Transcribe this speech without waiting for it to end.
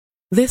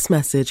This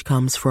message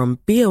comes from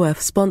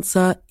BOF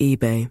sponsor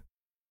eBay.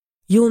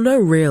 You'll know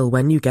real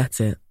when you get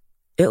it.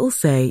 It'll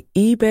say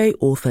eBay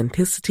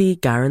Authenticity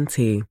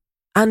Guarantee.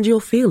 And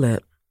you'll feel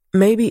it.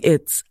 Maybe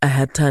it's a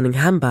head-turning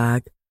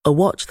handbag, a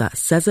watch that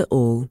says it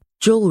all,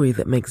 jewelry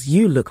that makes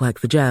you look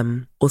like the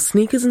gem, or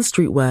sneakers and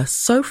streetwear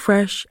so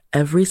fresh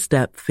every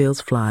step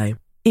feels fly.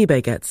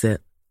 eBay gets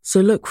it.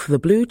 So look for the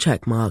blue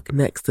check mark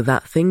next to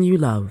that thing you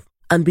love.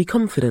 And be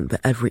confident that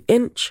every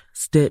inch,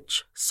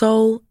 stitch,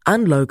 sole,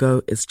 and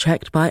logo is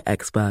checked by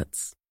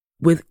experts.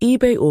 With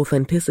eBay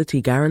Authenticity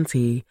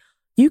Guarantee,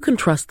 you can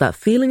trust that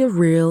feeling of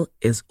real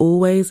is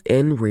always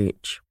in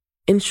reach.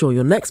 Ensure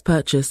your next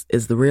purchase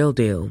is the real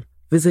deal.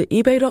 Visit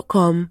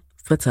ebay.com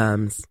for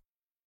terms.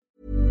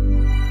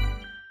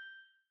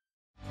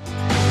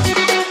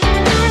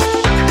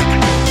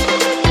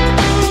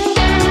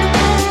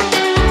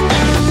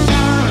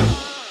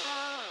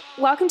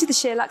 Welcome to the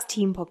SheerLuxe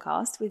Team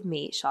Podcast with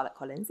me, Charlotte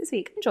Collins. This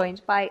week I'm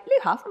joined by Lou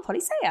Huff and Polly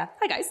Sayer.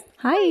 Hi guys.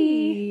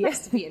 Hi.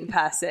 Nice to be in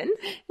person.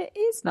 It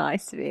is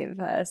nice to be in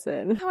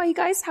person. How are you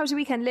guys? How was your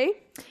weekend, Lou?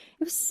 It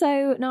was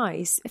so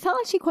nice. It felt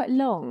actually quite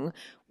long.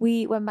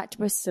 We went back to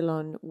Bristol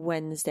on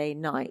Wednesday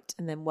night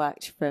and then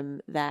worked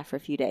from there for a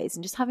few days.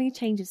 And just having a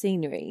change of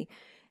scenery,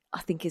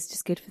 I think, is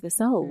just good for the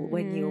soul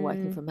when you're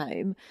working from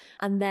home.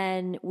 And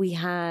then we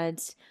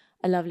had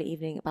a lovely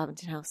evening at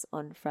Badminton House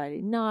on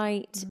Friday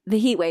night. The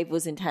heat wave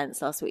was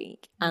intense last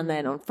week. And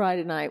then on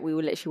Friday night, we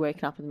were literally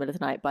woken up in the middle of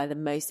the night by the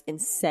most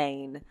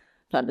insane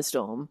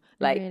thunderstorm.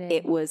 Like, Really?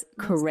 it was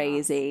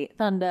crazy.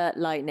 Thunder,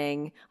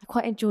 lightning. I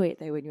quite enjoy it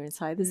though when you're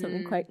inside. There's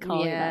something quite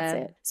calming about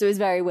it. So it was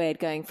very weird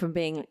going from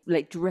being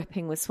like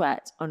dripping with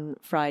sweat on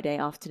Friday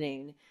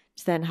afternoon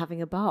to then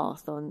having a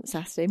bath on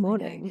Saturday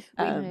morning.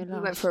 We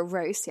went for a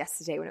roast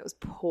yesterday when it was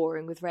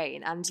pouring with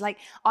rain, and like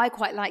I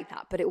quite like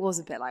that, but it was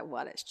a bit like,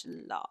 well, it's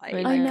July.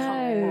 I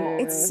know,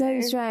 it's so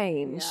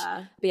strange.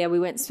 Yeah. But yeah, we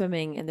went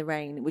swimming in the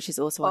rain, which is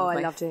also one I of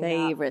my love doing that.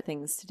 favourite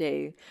things to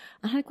do.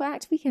 I had quite an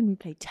active weekend. We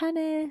played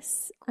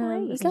tennis.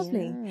 It was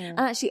lovely. And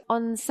actually,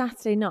 on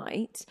Saturday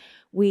night,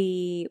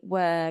 we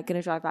were going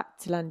to drive back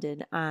to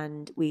London,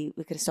 and we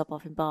were going to stop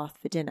off in Bath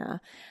for dinner.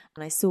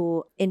 And I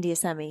saw India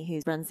Semi,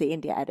 who runs the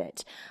India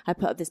Edit. I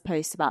put up this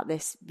post about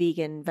this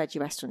vegan veggie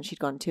restaurant she'd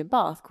gone to in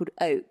Bath called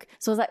Oak.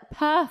 So I was like,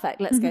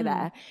 perfect, let's go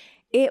there.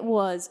 It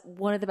was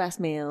one of the best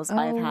meals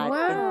I've had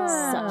in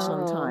such a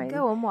long time.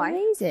 Go on, why?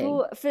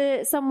 Amazing.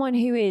 For someone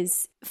who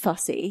is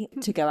fussy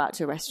to go out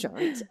to a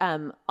restaurant,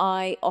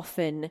 I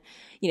often,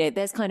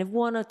 there's kind of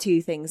one or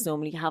two things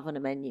normally you have on a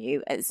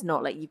menu. It's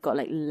not like you've got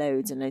like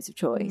loads and loads of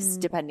choice,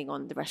 depending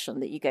on the restaurant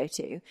that you go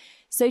to.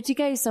 So to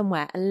go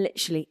somewhere and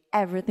literally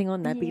everything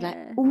on there be like,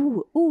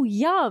 ooh,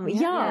 yum.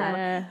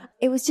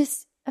 It was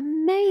just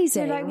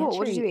amazing. So like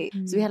what did you eat?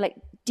 So we had like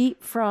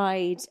deep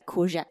fried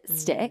courgette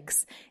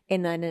sticks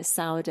in then a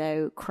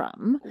sourdough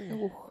crumb.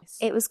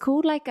 It was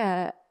called like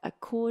a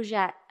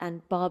courgette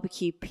and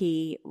barbecue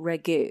pea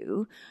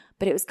ragu,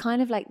 but it was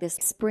kind of like this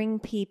spring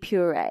pea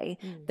puree,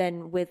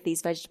 then with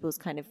these vegetables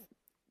kind of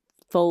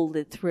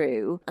folded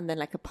through, and then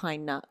like a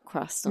pine nut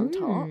crust on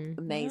top.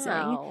 Amazing.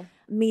 Wow.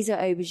 Miso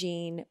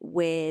aubergine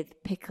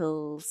with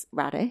pickles,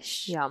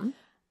 radish. Yum.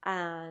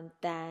 And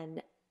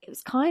then it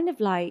was kind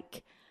of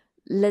like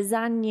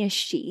lasagna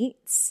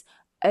sheets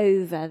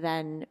over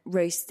then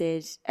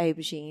roasted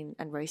aubergine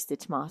and roasted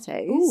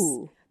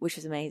tomatoes, which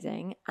was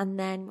amazing. And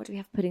then what do we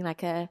have? Pudding,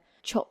 like a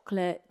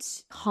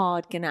chocolate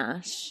hard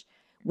ganache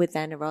with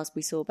then a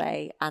raspberry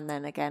sorbet, and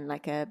then again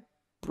like a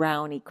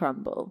brownie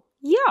crumble.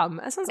 Yum.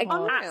 That sounds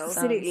unreal.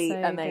 Absolutely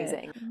Sounds so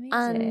amazing. good.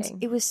 And Amazing.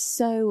 it was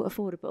so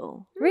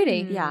affordable.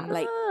 Really? Yeah,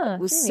 like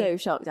was so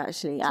shocked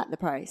actually at the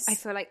price. I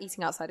feel like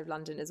eating outside of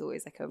London is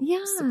always like a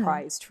Yeah.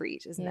 surprise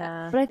treat, isn't it?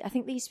 Yeah. But I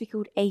think they used to be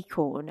called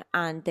Acorn,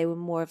 and they were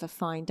more of a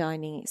fine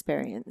dining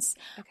experience.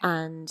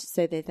 And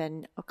so they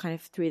then kind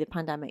of through the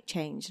pandemic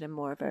changed and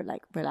more of a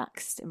like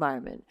relaxed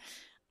environment.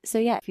 So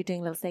yeah, if you're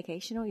doing a little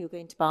staycation or you're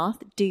going to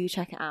Bath, do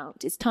check it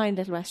out. It's a tiny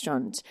little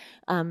restaurant,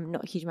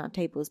 not a huge amount of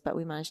tables, but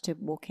we managed to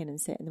walk in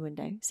and sit in the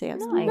window. So yeah, it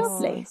was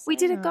lovely. We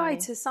did a guide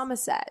to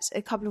Somerset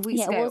a couple of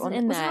weeks ago. It wasn't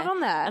in there. Was it not on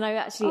there? And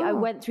I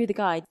went through the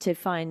guide to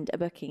find a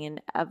booking,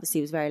 and obviously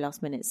it was very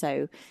last minute,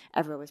 so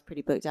everyone was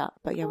pretty booked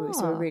up. But yeah, we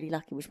were really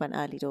lucky. We went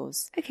early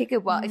doors. Okay,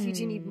 good. Well, if you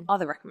do need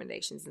other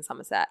recommendations in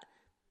Somerset,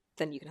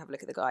 then you can have a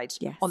look at the guide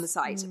on the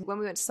site. When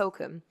we went to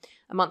Salcombe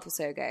a month or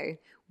so ago,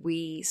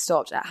 we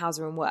stopped at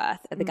Hauser and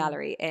Worth at the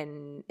gallery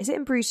is it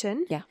in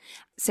Bruton? Yeah.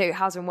 So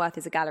Hauser and Worth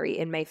is a gallery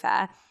in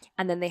Mayfair.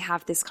 And then they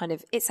have this kind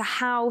of, it's a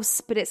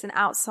house, but it's an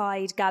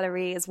outside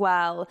gallery as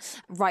well,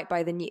 right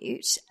by the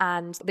Newt.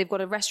 And they've got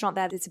a restaurant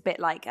there that's a bit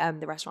like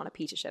the restaurant at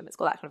Petersham. It's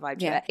got that kind of vibe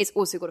to it. It's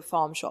also got a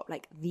farm shop,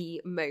 like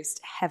the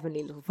most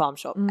heavenly little farm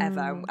shop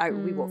ever.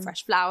 We bought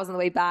fresh flowers on the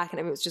way back, and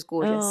it was just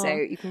gorgeous. So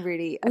you can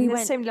really,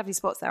 there's so many lovely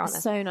spots there, aren't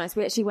there? So nice.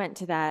 We actually went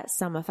to their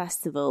summer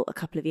festival a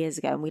couple of years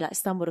ago, and we like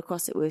stumbled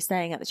across it. We were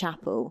staying at the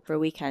chapel for a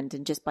weekend,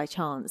 and just by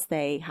chance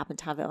they happened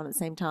to have it on at the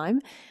same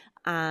time.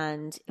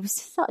 And it was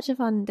such a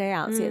fun day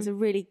out. So it's a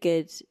really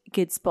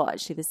good spot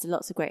actually. There's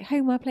lots of great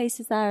homeware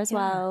places there as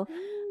well.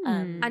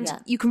 And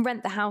you can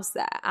rent the house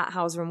there at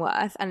Hauser and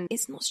Worth, and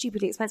it's not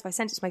stupidly expensive. I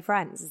sent it to my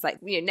friends. It's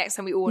like, next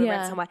time we all want to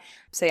rent somewhere.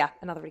 So yeah,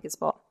 another really good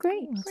spot.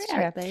 Great.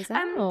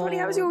 Polly,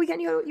 how was your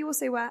weekend? You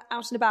also were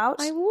out and about.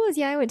 I was,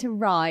 I went to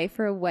Rye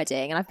for a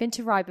wedding, and I've been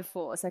to Rye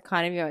before, so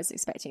kind of I was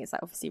expecting it's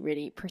like obviously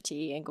really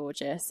pretty and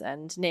gorgeous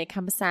and near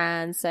Camber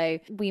Sands. So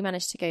we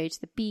managed to go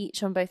to the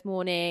beach on both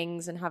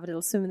mornings and have a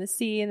little swim in the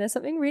sea, and there's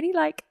something really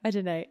like, I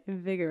don't know,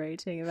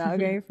 invigorating about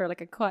going for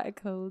like quite a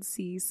cold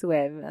sea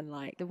swim, and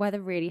like the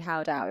weather really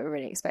held out. We were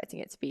really expecting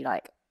it to be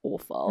like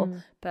awful,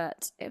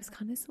 but it was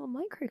kind of this little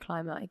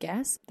microclimate, I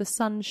guess. The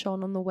sun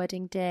shone on the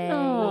wedding day,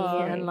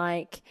 and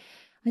like,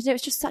 I don't know,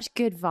 it's just such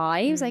good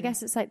vibes. I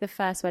guess it's like the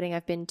first wedding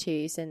I've been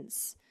to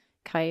since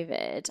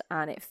COVID,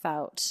 and it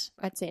felt,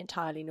 I'd say,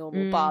 entirely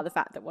normal, bar the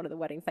fact that one of the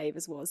wedding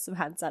favours was some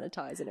hand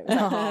sanitizer, and it was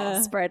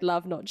like, spread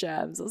love, not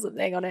germs, or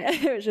something on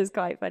it, which was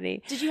quite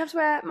funny. Did you have to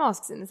wear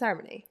masks in the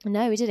ceremony?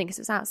 No, we didn't, because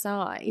it was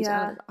outside.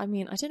 And, I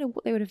mean, I don't know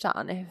what they would have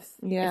done if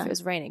it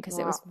was raining, because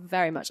it was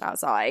very much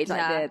outside,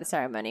 like the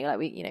ceremony, like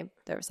we,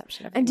 the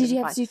reception. And did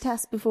you have to do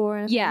tests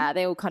before? Yeah,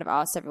 they all kind of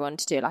asked everyone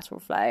to do a lateral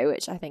flow,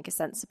 which I think is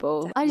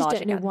sensible. I just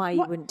don't know why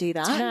you wouldn't do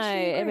that. No,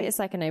 I mean, it's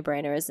like a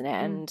no-brainer, isn't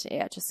it? And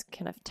it just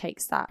kind of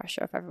takes that pressure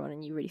off everyone,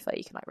 and you really feel like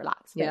you can like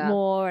relax a bit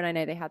more. And I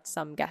know they had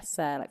some guests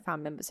there, like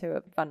family members who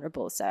were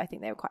vulnerable, so I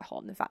think they were quite hot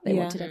on the fact they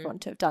wanted everyone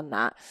to have done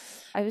that.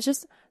 It was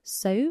just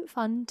so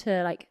fun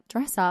to like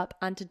dress up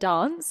and to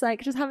dance.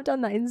 Like, just haven't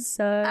done that in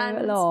so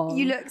long.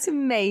 You looked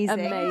amazing.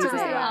 For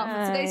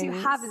those who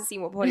haven't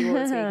seen what Polly wore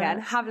this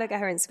weekend, have a look at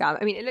her Instagram.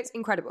 I mean, it looks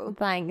incredible.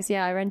 Thanks.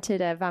 Yeah, I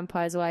rented a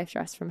Vampire's Wife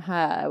dress from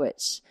her,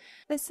 which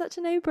it's such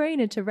a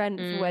no-brainer to rent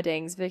for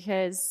weddings,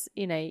 because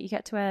you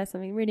get to wear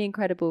something really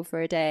incredible for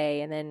a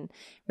day, and then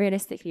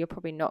realistically you're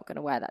probably not going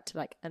to wear that to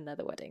like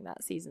another wedding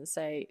that season,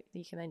 so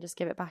you can then just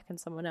give it back and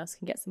someone else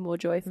can get some more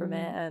joy from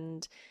it.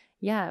 And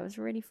yeah, it was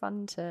really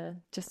fun to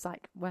just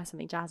like wear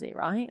something jazzy,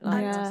 right?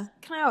 Like,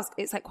 Can I ask,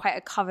 it's like quite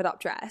a covered up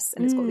dress,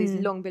 and it's got these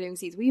long billowing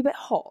sleeves. Were you a bit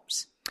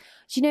hot?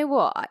 Do you know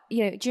what?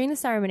 During the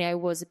ceremony, I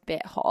was a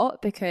bit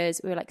hot because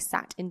we were like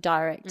sat in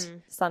direct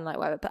sunlight,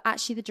 whatever. But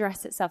actually, the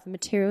dress itself, the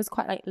material is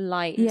quite like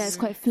light. Yeah, it's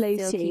quite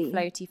floaty. Silky,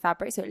 floaty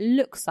fabric. So it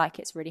looks like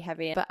it's really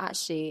heavy, but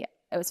actually,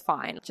 it was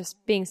fine.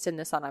 Just being stood in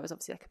the sun, I was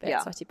obviously like a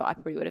bit sweaty, but I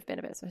probably would have been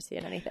a bit sweaty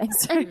in anything.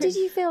 So. And did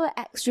you feel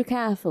extra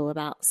careful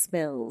about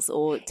spills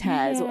or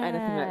tears or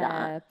anything like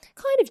that?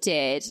 Kind of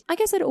did. I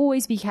guess I'd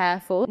always be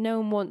careful.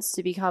 No one wants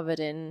to be covered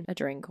in a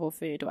drink or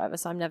food or whatever,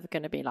 so I'm never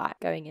going to be like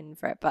going in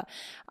for it. But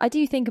I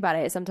do think about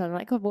it sometimes. I'm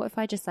like, God, what if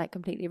I just like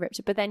completely ripped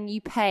it? But then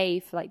you pay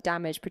for like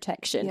damage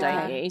protection,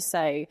 don't you?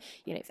 So,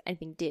 if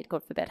anything did,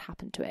 God forbid,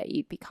 happen to it,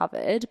 you'd be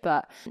covered.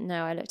 But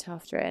no, I looked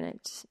after it, and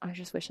I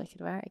just wish I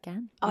could wear it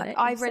again.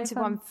 I've rented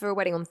one for a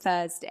wedding on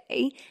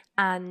Thursday,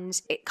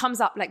 and it comes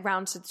up like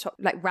round to the top,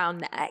 like round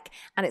neck,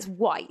 and it's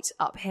white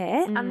up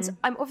here. And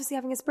I'm obviously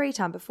having a spray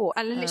tan before,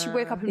 and I literally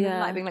woke up in the middle of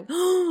the night being like,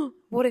 oh,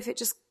 what if it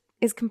just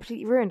is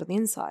completely ruined on the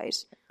inside?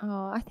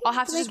 I think I'll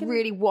have to just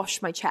really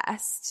wash my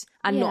chest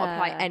and not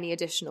apply any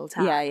additional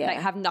tan. Like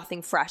have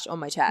nothing fresh on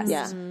my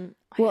chest.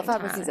 What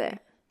fabric is it?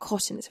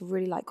 Cotton. It's a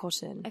really light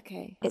cotton.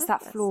 Okay. It's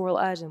that floral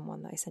Erdem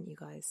one that I sent you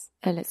guys.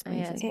 It looks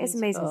amazing. It is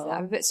amazing.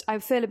 I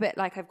feel a bit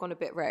like I've gone a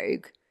bit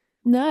rogue.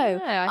 No,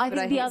 I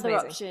think the other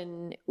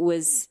option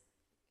was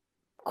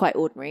quite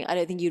ordinary. I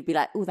don't think you'd be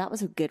like, oh, that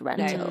was a good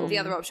rental. No, the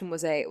other option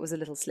was a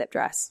little slip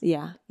dress.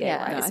 Yeah.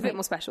 Right. It's a bit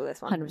more special,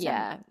 this one. 100%.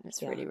 Yeah,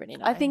 it's really, really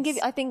nice.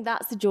 I think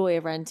that's the joy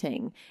of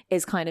renting,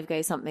 is kind of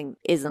go something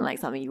isn't like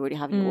something you already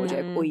have in your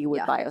wardrobe or you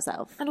would buy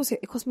yourself. And also,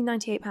 it cost me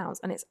 £98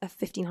 and it's a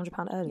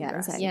 £1,500 early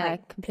dress. Insane. Yeah,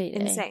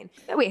 completely. Insane.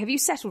 Wait, have you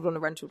settled on a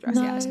rental dress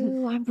yet?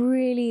 No, I'm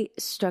really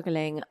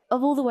struggling.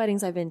 Of all the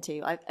weddings I've been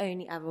to, I've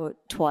only ever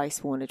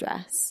twice worn a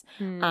dress.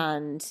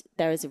 And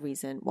there is a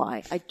reason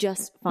why. I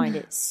just find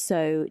it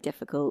so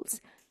difficult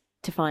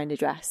to find a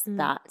dress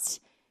that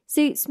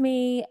suits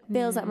me,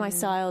 feels like my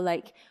style.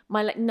 Like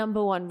my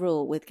number one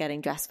rule with getting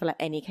dressed for like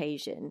any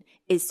occasion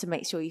is to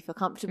make sure you feel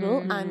comfortable.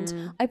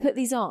 And I put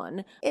these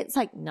on, it's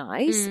like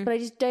nice, but I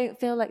just don't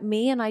feel like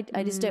me, and I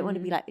just don't want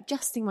to be like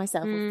adjusting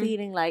myself or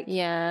feeling like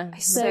I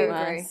so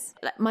agree.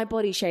 Like my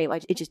body shape,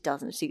 it just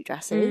doesn't suit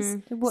dresses.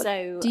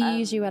 So do you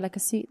usually wear like a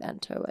suit then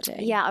to a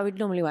wedding? Yeah, I would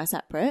normally wear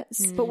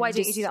separates. But why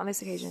don't you do that on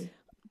this occasion?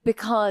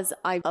 Because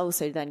I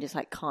also then just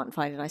like can't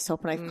find a nice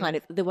top, and I've kind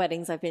of, the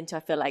weddings I've been to, I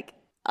feel like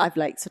I've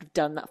like sort of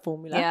done that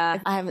formula. Yeah.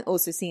 I haven't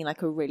also seen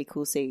like a really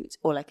cool suit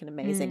or like an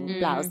amazing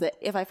blouse that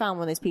if I found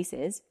one of those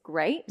pieces,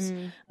 great.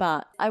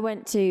 But I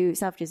went to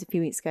Selfridges a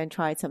few weeks ago and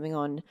tried something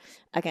on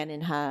again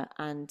in her,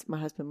 and my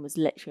husband was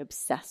literally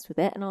obsessed with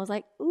it, and I was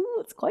like, ooh,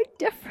 it's quite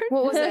different.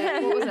 What was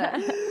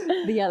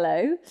it? The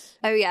yellow.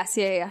 Oh yes,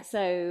 yeah.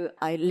 So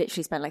I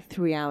literally spent like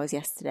 3 hours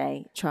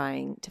yesterday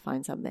trying to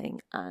find something,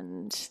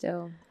 and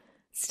Still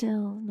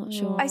Still not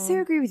sure. I so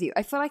agree with you.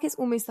 I feel like it's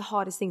almost the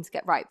hardest thing to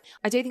get right.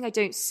 I don't think I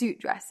don't suit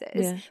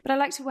dresses, but I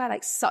like to wear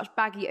like such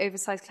baggy,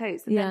 oversized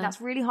clothes. And then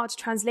that's really hard to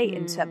translate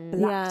into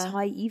black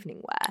tie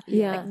evening wear.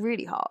 Yeah. Like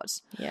really hard.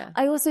 Yeah.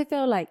 I also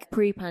feel like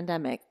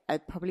pre-pandemic, I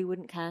probably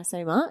wouldn't care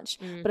so much.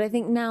 But I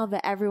think now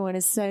that everyone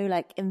is so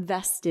like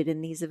invested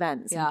in these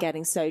events and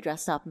getting so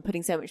dressed up and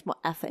putting so much more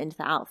effort into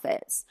the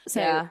outfits.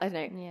 So I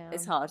don't know,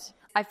 it's hard.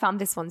 I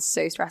found this one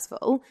so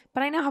stressful,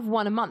 but I now have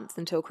one a month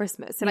until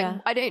Christmas. So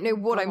like, I don't know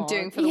what I'm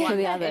doing for the one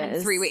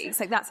in 3 weeks.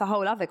 Like that's a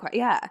whole other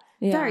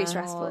very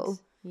stressful.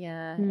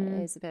 Yeah,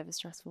 it is a bit of a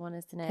stressful one,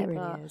 isn't it? It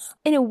really is.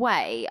 In a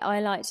way, I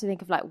like to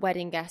think of like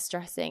wedding guest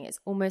dressing. It's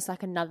almost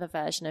like another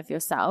version of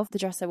yourself. The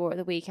dress I wore at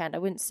the weekend, I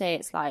wouldn't say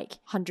it's like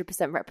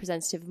 100%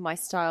 representative of my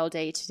style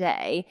day to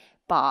day,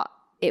 but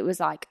it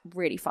was like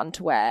really fun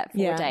to wear for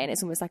a day, and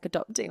it's almost like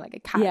adopting like a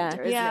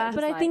character. Isn't it?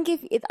 But I think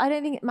I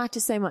don't think it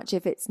matters so much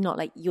if it's not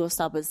like your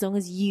style, but as long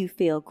as you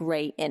feel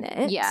great in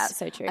it. Yeah,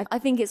 so true. I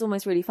think it's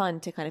almost really fun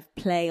to kind of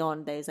play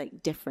on those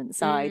like different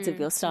sides of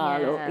your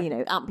style, or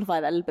amplify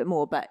that a little bit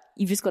more. But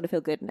you've just got to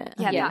feel good in it.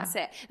 Yeah, that's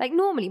it. Like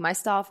normally my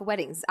style for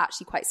weddings is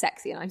actually quite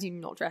sexy, and I do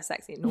not dress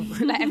sexy in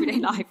normal like everyday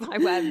life. I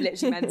wear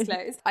literally men's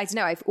clothes. I don't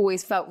know, I've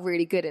always felt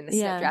really good in a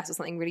slip dress or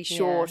something really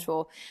short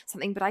or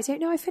something, but I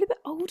don't know, I feel a bit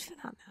old for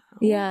that now.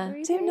 Yeah.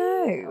 I don't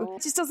know.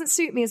 It just doesn't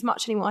suit me as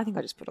much anymore. I think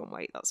I just put on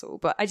weight, that's all.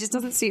 But it just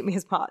doesn't suit me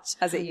as much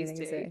as it used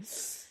to.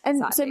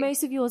 And so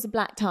most of yours are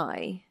black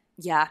tie?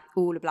 Yeah,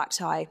 all a black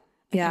tie.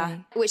 Yeah,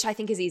 which I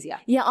think is easier.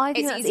 Yeah, I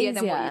think it's that's easier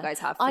than what you guys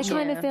have. I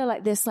kind of feel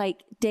like this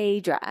like day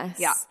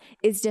dress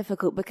is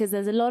difficult because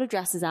there's a lot of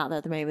dresses out there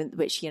at the moment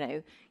which,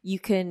 you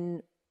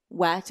can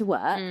wear to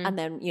work and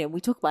then,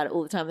 we talk about it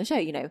all the time on the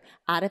show,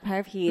 add a pair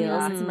of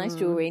heels and some nice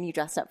jewelry and you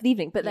dress up for the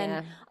evening. But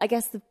then I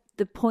guess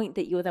the point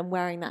that you're then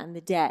wearing that in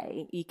the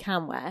day, you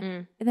can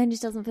wear, it then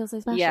just doesn't feel so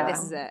special. Yeah,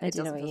 this is it. It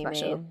doesn't feel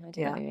special. I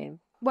do know what you mean.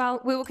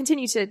 Well, we will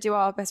continue to do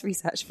our best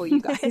research for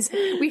you guys.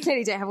 We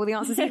clearly don't have all the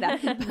answers either,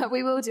 but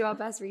we will do our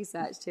best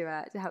research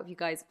to help you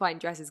guys find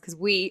dresses because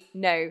we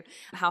know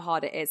how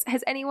hard it is.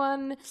 Has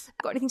anyone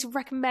got anything to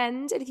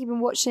recommend? Anything you've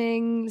been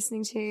watching,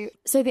 listening to?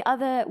 So the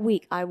other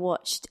week I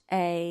watched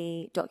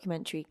a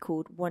documentary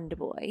called Wonder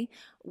Boy,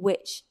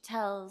 which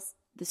tells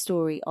the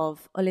story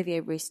of Olivier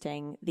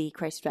Rousteing, the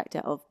creative director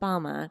of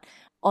Balmain,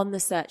 on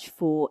the search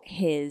for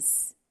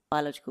his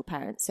biological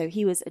parents. So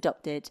he was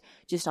adopted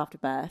just after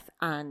birth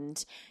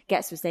and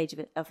gets to a stage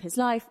of his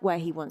life where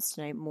he wants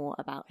to know more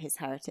about his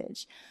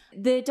heritage.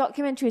 The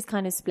documentary is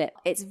kind of split.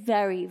 It's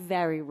very,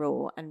 very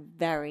raw and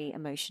very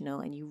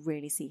emotional, and you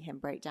really see him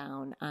break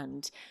down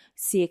and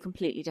see a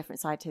completely different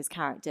side to his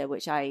character,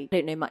 which I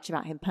don't know much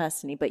about him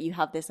personally, but you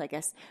have this, I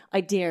guess,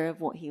 idea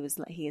of what he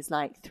is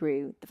like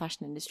through the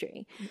fashion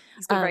industry.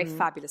 He's got a very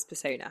fabulous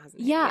persona,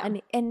 hasn't he? Yeah,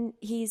 and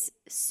he's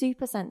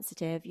super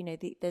sensitive.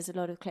 There's a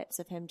lot of clips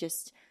of him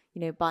just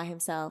by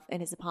himself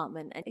in his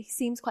apartment. And he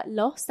seems quite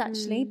lost,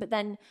 actually. But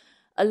then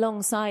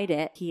alongside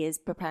it, he is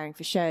preparing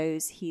for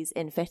shows. He's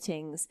in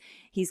fittings.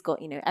 He's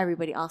got,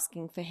 everybody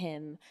asking for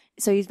him.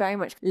 So he's very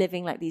much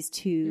living like these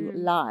two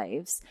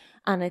lives.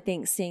 And I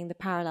think seeing the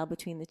parallel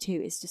between the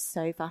two is just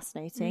so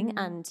fascinating.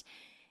 And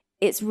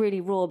it's really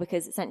raw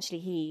because essentially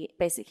he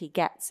basically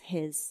gets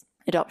his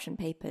adoption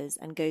papers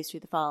and goes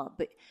through the file,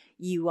 but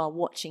you are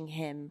watching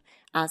him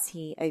as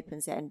he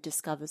opens it and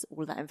discovers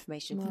all that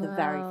information for the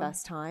very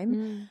first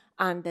time.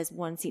 And there's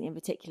one scene in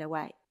particular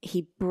where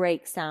he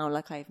breaks down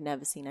like I've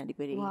never seen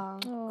anybody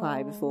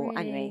cry before. Really?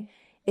 Anyway,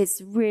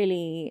 it's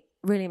really,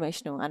 really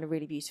emotional and a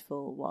really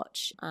beautiful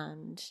watch,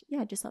 and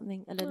just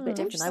something a little bit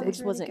different. I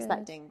just wasn't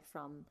expecting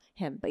from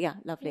him, but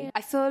lovely.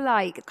 I feel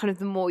like kind of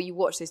the more you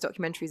watch those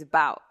documentaries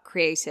about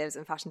creatives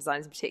and fashion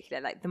designers in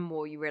particular, like the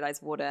more you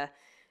realize what a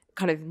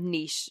kind of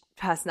niche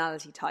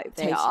personality type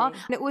they are. And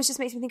it always just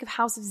makes me think of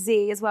House of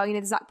Z as well,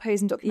 the Zach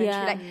Posen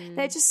documentary. Like,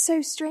 they're just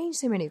so strange,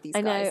 so many of these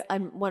guys. I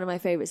know, one of my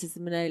favourites is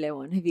the Manolo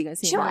one. Have you guys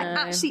seen that?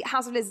 Actually,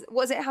 House of Lizards,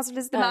 was it House of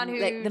Lizards?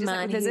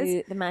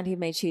 The man who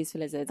made shoes for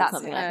lizards. That's or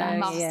something like that.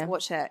 Must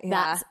watch it. Yeah.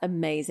 That's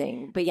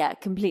amazing. But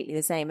completely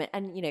the same.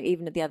 And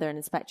even at the other end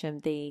of the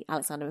spectrum, the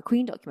Alexander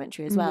McQueen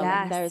documentary as well.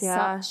 Yes, there is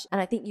such,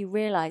 and I think you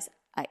realise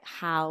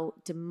how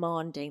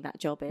demanding that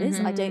job is.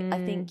 I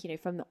think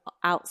from the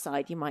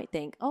outside you might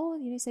think,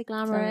 so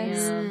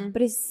glamorous,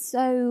 but it's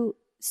so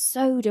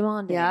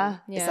demanding.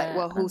 It's like,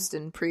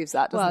 Halston proves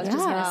that, doesn't it? I was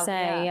just gonna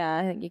say,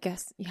 I think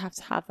you have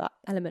to have that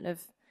element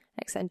of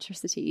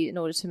eccentricity in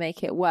order to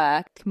make it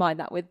work. Combine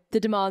that with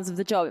the demands of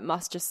the job, it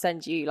must just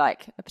send you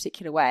like a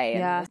particular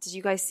way. Did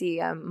you guys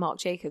see Marc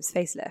Jacobs'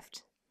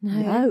 facelift?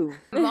 No.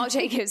 Marc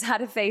Jacobs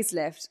had a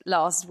facelift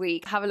last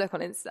week. Have a look on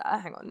Insta.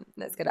 Hang on,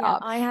 let's get it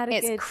up. I had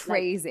it's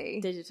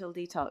crazy digital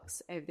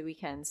detox over the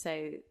weekend,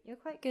 so you're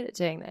quite good at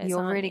doing this.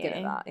 You're really good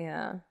at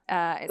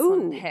that, it's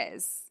on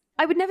his.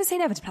 I would never say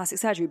never to plastic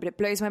surgery, but it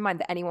blows my mind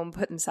that anyone would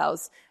put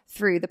themselves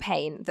through the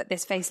pain that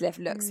this facelift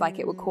looks like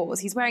it would cause.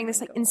 He's wearing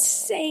this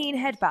insane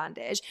head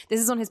bandage. This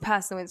is on his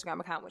personal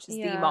Instagram account, which is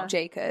the Marc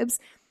Jacobs.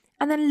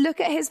 And then look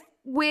at his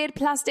weird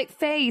plastic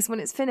face when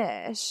it's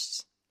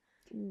finished.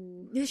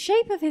 The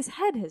shape of his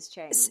head has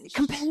changed. It's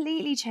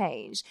completely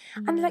changed.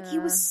 And like, he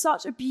was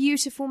such a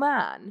beautiful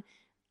man.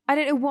 I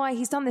don't know why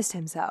he's done this to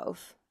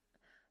himself.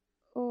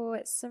 Oh,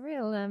 it's a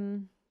real,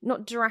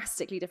 not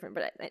drastically different,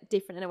 but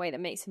different in a way that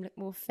makes him look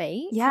more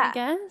fake, Yeah. I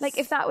guess. Like,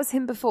 if that was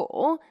him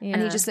before, and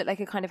he Yeah. just looked like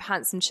a kind of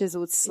handsome,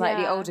 chiseled,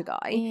 slightly older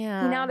guy, he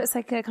now looks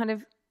like a kind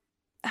of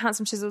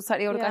handsome, chiseled,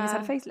 slightly older guy who's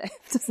had a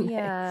facelift, doesn't he?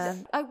 Yeah.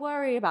 I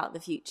worry about the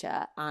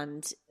future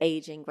and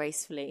aging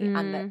gracefully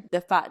and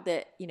the fact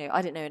that, you know,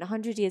 I don't know, in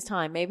 100 years'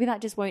 time, maybe that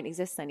just won't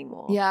exist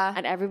anymore. Yeah.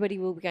 And everybody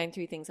will be going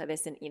through things like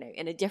this in, you know,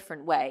 in a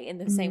different way, in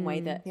the same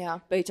way that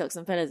Botox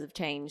and fillers have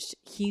changed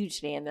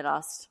hugely in the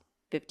last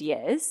 50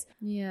 years.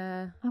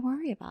 Yeah. I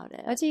worry about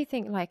it. I do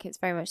think like it's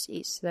very much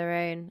each to their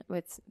own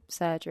with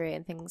surgery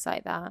and things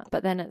like that.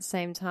 But then at the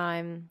same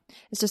time,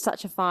 it's just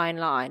such a fine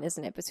line,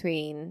 isn't it,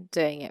 between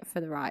doing it for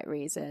the right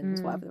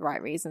reasons, whatever the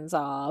right reasons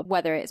are,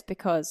 whether it's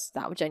because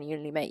that will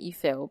genuinely make you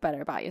feel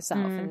better about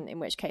yourself, and in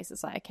which case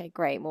it's like, okay,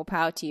 great, more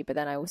power to you. But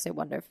then I also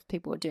wonder if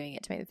people are doing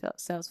it to make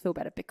themselves feel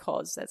better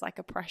because there's like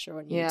a pressure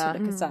on you to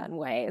look a certain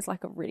way. It's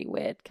like a really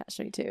weird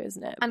catch-22,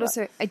 isn't it? And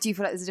also, I do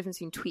feel like there's a difference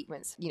between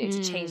treatments, you know,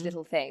 to change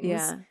little things.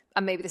 Yeah.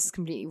 And maybe this is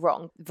completely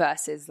wrong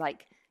versus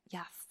like,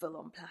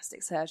 full-on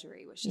plastic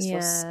surgery, which just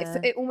feels,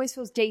 it almost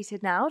feels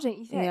dated now, don't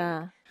you think?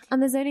 Yeah.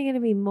 And there's only going to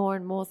be more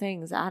and more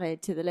things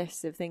added to the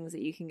list of things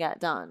that you can get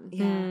done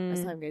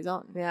as time goes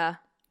on. Yeah.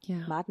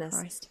 Yeah. Madness.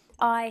 Christ.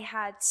 I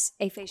had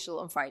a facial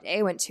on Friday.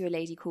 I went to a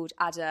lady called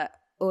Ada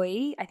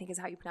Oy, I think is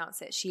how you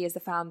pronounce it. She is the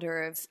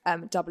founder of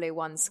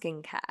 001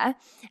 Skincare.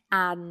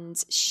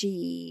 And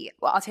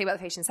I'll tell you about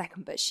the facial in a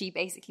second, but she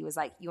basically was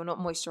like, you're not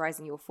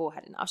moisturizing your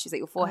forehead enough. She's like,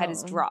 your forehead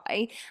is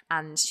dry.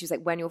 And she was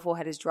like, when your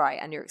forehead is dry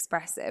and you're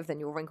expressive,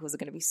 then your wrinkles are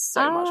going to be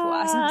so much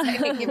worse. And I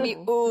was like, give me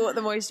all the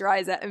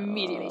moisturizer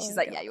immediately. She's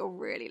like, yeah, you're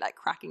really like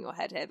cracking your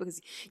head here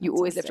because you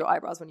always lift your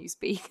eyebrows when you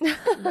speak.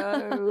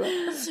 No,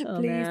 please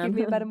give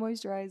me a better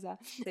moisturizer.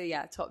 So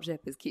yeah, top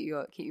tip is keep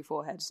your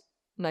forehead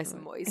nice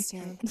and moist.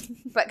 Okay.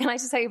 But can I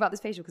just tell you about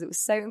this facial because it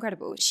was so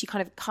incredible. She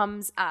kind of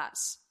comes at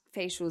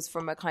facials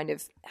from a kind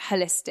of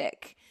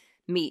holistic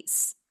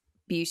meets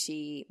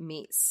beauty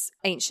meets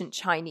ancient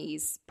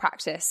Chinese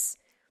practice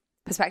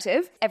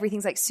perspective.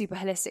 Everything's like super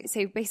holistic.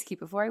 So basically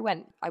before I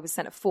went, I was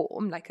sent a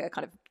form, like a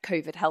kind of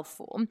COVID health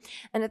form.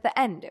 And at the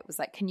end it was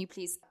like, can you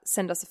please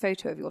send us a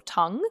photo of your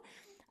tongue?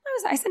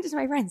 I sent it to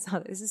my friends. Oh,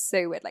 this is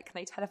so weird. Like, can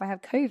I tell if I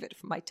have COVID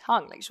from my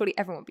tongue? Like, surely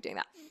everyone would be doing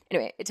that.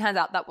 Anyway, it turns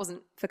out that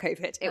wasn't for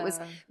COVID. It was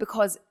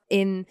because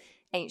in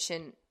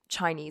ancient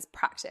Chinese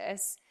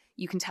practice,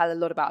 you can tell a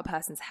lot about a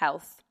person's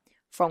health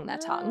from their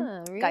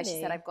tongue. Really? Guys, she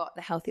said I've got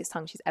the healthiest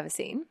tongue she's ever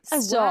seen.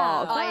 Oh,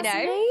 wow. I That's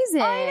know.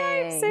 amazing. I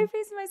know. I'm so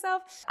pleased with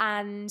myself.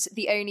 And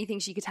the only thing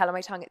she could tell on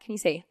my tongue, can you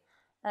see?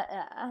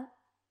 How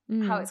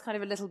it's kind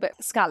of a little bit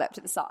scalloped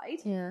at the side.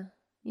 Yeah.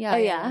 Yeah. Oh,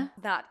 yeah.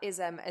 That is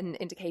an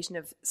indication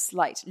of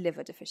slight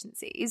liver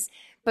deficiencies.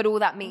 But all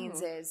that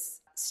means is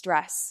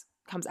stress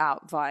comes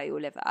out via your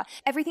liver.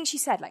 Everything she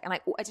said, like, and I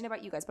don't know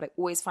about you guys, but I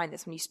always find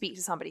this when you speak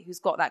to somebody who's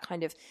got that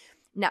kind of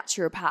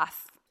naturopath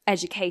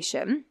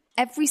education,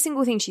 every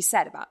single thing she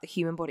said about the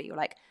human body, you're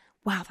like,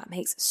 wow, that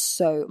makes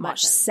so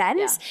much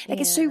sense. Yeah. Like,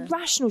 it's so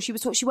rational. She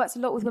works a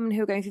lot with women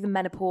who are going through the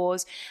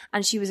menopause,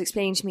 and she was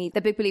explaining to me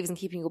they're big believers in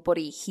keeping your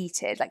body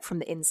heated, like from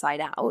the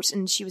inside out.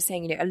 And she was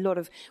saying, you know, a lot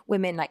of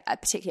women, like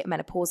particularly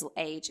at menopausal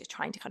age, are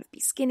trying to kind of be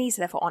skinny,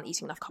 so therefore aren't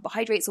eating enough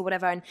carbohydrates or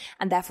whatever,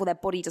 and therefore their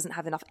body doesn't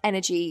have enough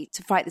energy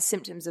to fight the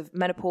symptoms of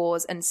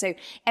menopause. And so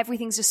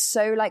everything's just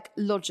so like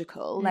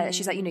logical. Like,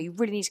 she's like, you know, you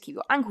really need to keep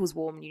your ankles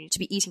warm, you need to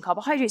be eating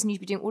carbohydrates, and you need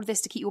to be doing all of this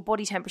to keep your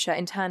body temperature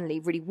internally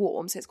really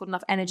warm, so it's got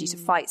enough energy to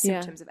fight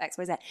symptoms of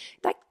XYZ.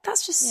 Like,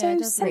 that's just so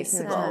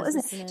sensible,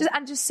 isn't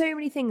it? Just so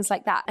many things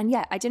like that. And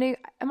yeah, I don't know,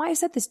 I might have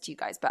said this to you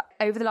guys, but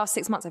over the last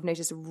 6 months, I've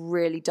noticed a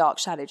really dark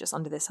shadow just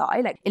under this eye.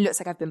 Like, it looks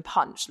like I've been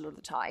punched a lot of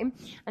the time.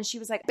 And she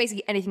was like,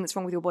 basically anything that's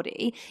wrong with your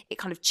body, it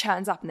kind of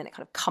churns up and then it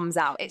kind of comes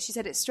out. She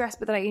said it's stress,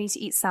 but that I need to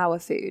eat sour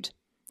food.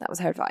 That was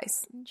her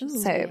advice.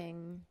 So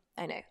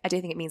I know. I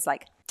don't think it means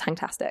like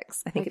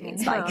Tangtastics. I think it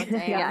means like,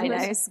 yeah, I know,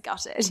 it's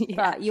gutted.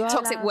 Yeah. But you are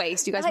toxic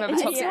waste. You guys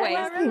remember toxic waste?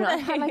 I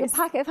had like a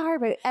packet of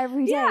Haribo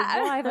every day.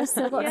 Why have I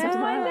still got such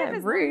my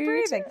life?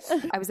 Rude.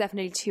 I was there for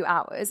nearly 2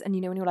 hours, and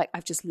you know when you're like,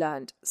 I've just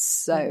learned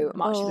so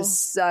much. It was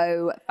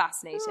so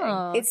fascinating.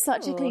 It's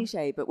such a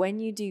cliche, but when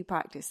you do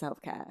practice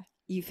self-care,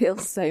 you feel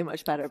so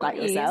much better about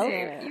yourself.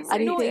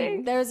 And you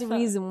think there is a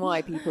reason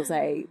why people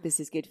say this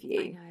is good for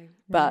you.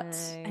 But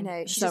I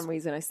know. For some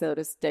reason I still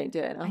just don't do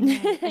it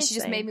enough. And she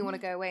just made me want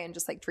to go away and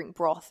just like drink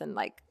broth and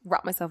like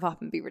wrap myself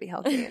up and be really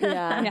healthy.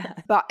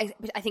 But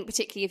I think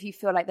particularly if you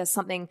feel like there's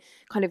something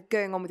kind of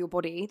going on with your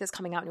body that's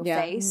coming out in your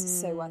face,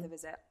 so worth a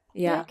visit.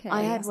 Yeah, okay.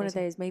 I had one of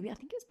those, maybe I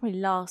think it was probably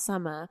last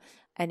summer,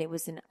 and it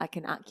was an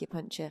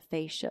acupuncture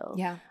facial.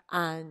 Yeah,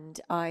 and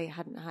I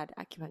hadn't had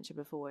acupuncture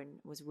before and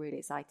was really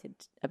excited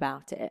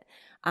about it,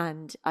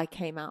 and I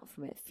came out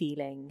from it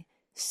feeling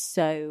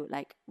so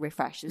like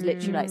refreshed. It was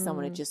literally like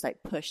someone had just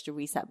like pushed a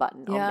reset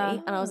button on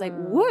me, and I was like,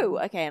 whoa,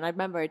 okay. And I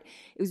remember it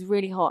was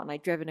really hot, and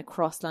I'd driven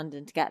across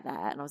London to get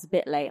there, and I was a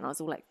bit late, and I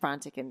was all like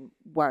frantic and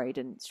worried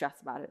and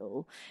stressed about it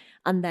all.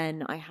 And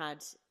then I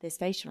had this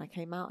facial, and I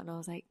came out, and I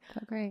was like,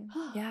 oh, great.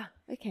 Yeah.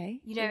 Okay.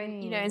 You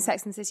know, in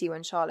Sex and the City,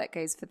 when Charlotte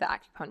goes for the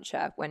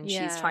acupuncture, when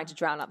she's trying to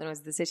drown out the noise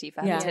of the city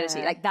for her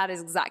fertility, like that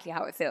is exactly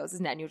how it feels,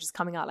 isn't it? And you're just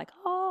coming out like,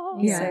 oh,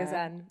 so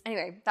zen.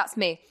 Anyway, that's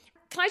me.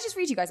 Can I just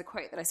read you guys a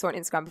quote that I saw on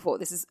Instagram before?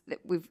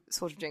 We've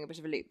sort of doing a bit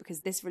of a loop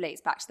because this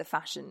relates back to the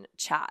fashion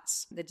chat,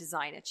 the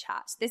designer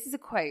chat. This is a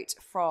quote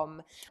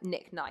from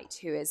Nick Knight,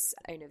 who is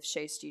owner of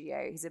Show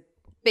Studio. He's a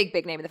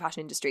big name in the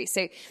fashion industry.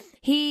 So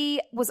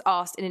he was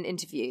asked in an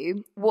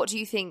interview, what do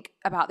you think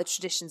about the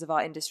traditions of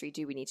our industry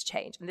do we need to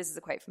change? And this is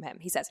a quote from him.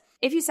 He says,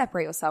 if you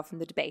separate yourself from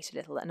the debate a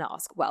little and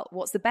ask, well,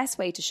 what's the best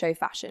way to show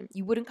fashion?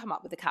 You wouldn't come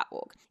up with a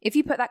catwalk. If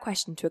you put that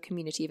question to a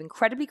community of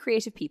incredibly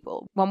creative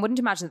people, one wouldn't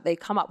imagine that they'd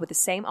come up with the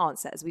same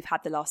answer as we've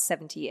had the last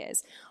 70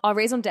 years. Our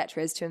raison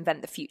d'etre is to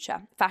invent the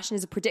future. Fashion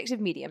is a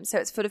predictive medium, so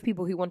it's full of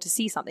people who want to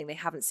see something they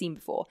haven't seen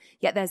before.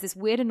 Yet there's this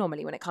weird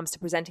anomaly when it comes to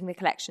presenting the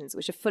collections,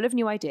 which are full of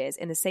new ideas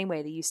in the same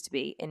way they used to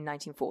be in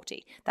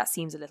 1940. That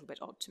seems a little bit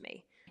odd to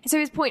me. So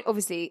his point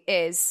obviously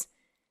is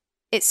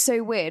it's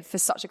so weird for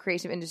such a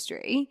creative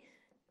industry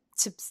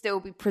to still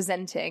be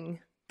presenting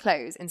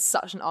clothes in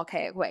such an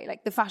archaic way.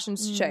 Like the fashion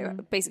show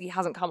basically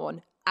hasn't come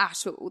on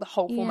at all. The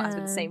whole format has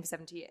been the same for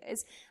 70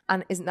 years.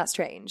 And isn't that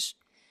strange?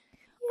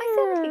 I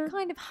feel like it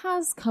kind of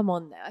has come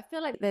on though. I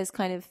feel like there's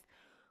kind of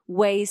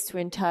ways to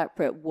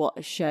interpret what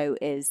a show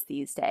is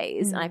these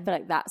days. And I feel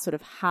like that sort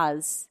of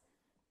has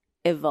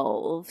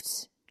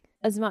evolved.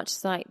 As much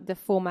as like the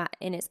format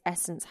in its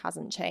essence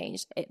hasn't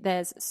changed,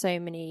 there's so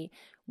many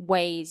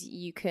ways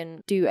you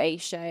can do a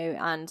show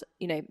and,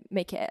 you know,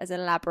 make it as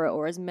elaborate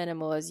or as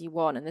minimal as you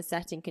want, and the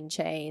setting can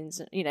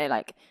change, you know,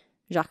 like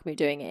Jacquemus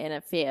doing it in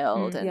a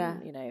field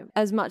and you know,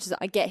 as much as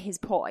I get his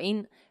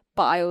point,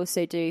 but I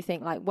also do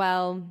think like,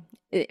 well,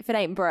 if it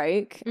ain't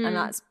broke, and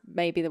that's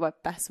maybe the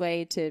best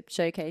way to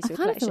showcase your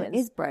collections. I feel like it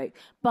is broke.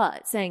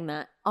 But saying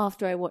that,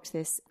 after I watched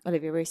this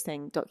Olivia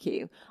Roosting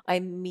docu, I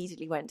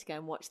immediately went to go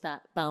and watch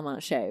that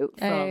Belmont show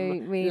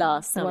from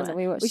last summer. That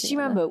we watched, which you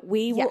remember,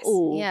 we were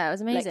all it was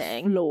amazing,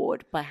 like,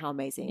 floored by how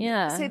amazing.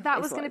 Yeah. So that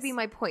was going to be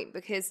my point,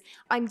 because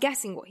I'm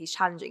guessing what he's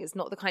challenging is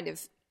not the kind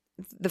of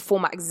the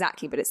format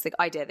exactly, but it's the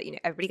idea that, you know,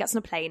 everybody gets on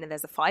a plane and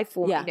there's a 5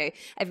 format, you know,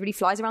 everybody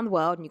flies around the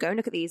world and you go and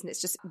look at these, and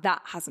it's just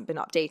that hasn't been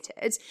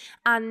updated.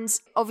 And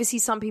obviously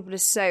some people are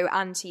so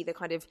anti the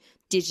kind of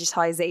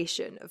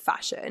digitization of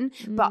fashion,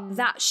 but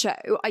that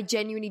show, I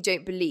genuinely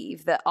don't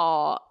believe that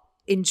our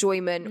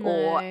enjoyment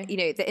or, you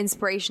know, the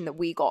inspiration that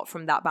we got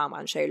from that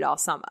Balmain show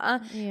last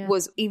summer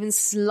was even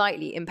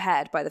slightly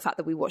impaired by the fact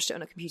that we watched it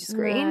on a computer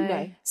screen.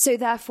 No. So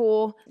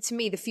therefore, to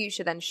me, the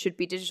future then should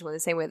be digital in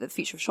the same way that the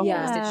future of shopping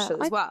is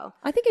digital as well.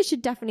 I think it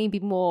should definitely be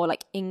more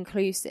like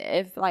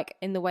inclusive, like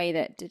in the way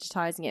that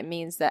digitizing it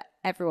means that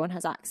everyone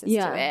has access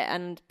to it,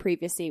 and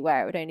previously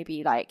where it would only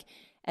be like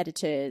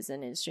editors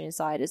and industry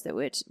insiders that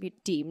would be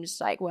deemed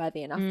like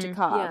worthy enough to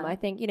come. I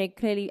think, you know,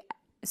 clearly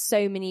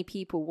so many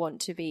people want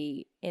to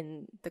be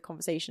in the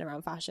conversation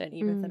around fashion,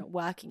 even if they're not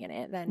working in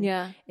it, then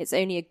it's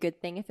only a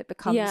good thing if it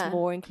becomes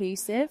more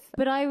inclusive.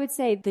 But I would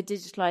say the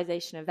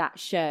digitalization of that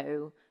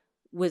show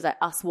was like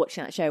us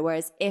watching that show,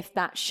 whereas if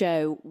that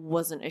show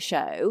wasn't a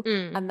show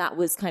and that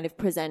was kind of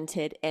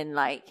presented in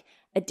like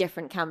a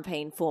different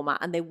campaign format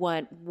and they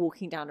weren't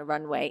walking down a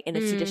runway in a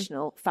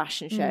traditional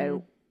fashion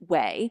show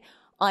way,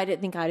 I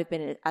don't think I'd have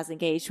been as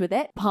engaged with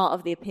it. Part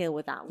of the appeal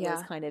with that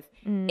was kind of,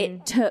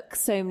 it took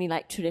so many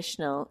like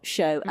traditional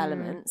show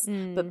elements,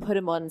 but put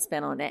a modern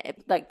spin on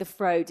it. Like the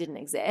fro didn't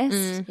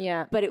exist,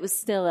 but it was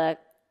still a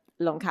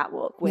long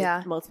catwalk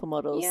with multiple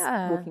models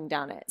walking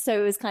down it. So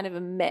it was kind of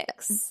a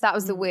mix. That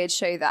was the weird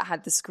show that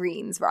had the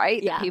screens,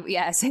 right? Yeah. People,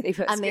 so they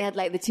put and they had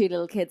like the 2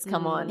 little kids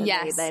come on and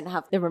they then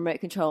have the remote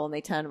control and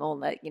they turn them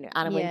on, like, you know,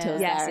 Anna Wintour's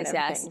there and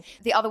everything.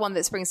 The other one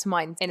that springs to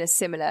mind in a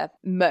similar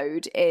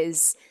mode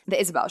is the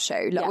Isabel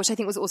show, which I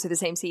think was also the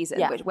same season,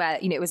 where,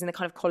 you know, it was in the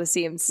kind of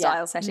Colosseum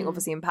style setting,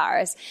 obviously in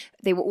Paris.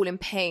 They were all in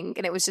pink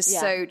and it was just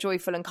so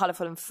joyful and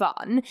colourful and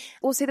fun.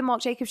 Also the Marc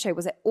Jacobs show,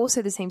 was it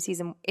also the same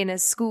season in a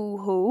school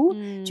hall?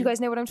 Do you guys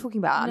know what I'm talking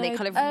about? No. And they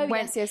kind of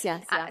went. Yes.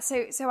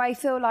 So I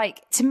feel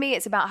like, to me,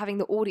 it's about having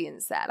the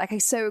audience there. Like, I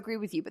so agree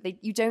with you,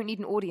 but you don't need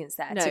an audience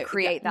there to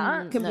create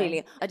that.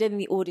 Completely. I don't think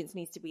the audience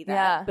needs to be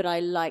there, but I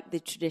like the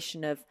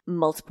tradition of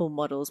multiple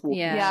models walking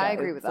the show I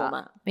agree with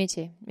format. that. Me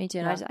too.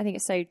 And I think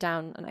it's so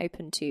down and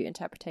open to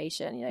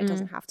interpretation. You know, it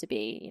doesn't have to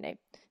be, you know,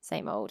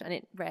 same old, and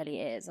it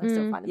rarely is. I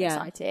still find them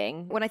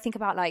exciting. When I think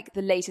about like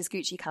the latest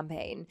Gucci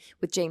campaign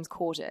with James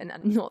Corden,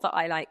 and not that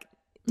I like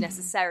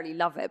necessarily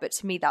love it, but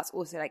to me that's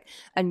also like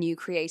a new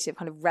creative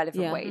kind of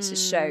relevant way to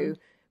show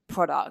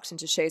product and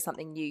to show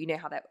something new. You know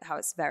how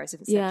it's various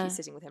different celebrities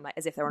sitting with him like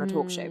as if they're on a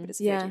talk show, but it's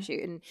a photo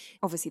shoot, and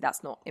obviously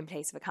that's not in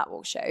place of a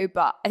catwalk show.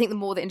 But I think the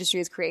more the industry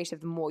is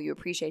creative, the more you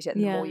appreciate it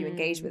and the more you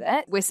engage with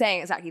it. We're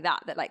saying exactly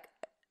that like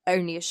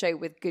only a show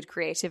with good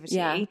creativity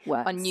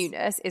on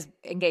newness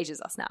engages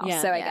us now.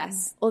 So I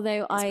guess.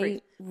 Although I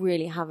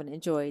really haven't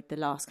enjoyed the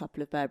last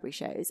couple of Burberry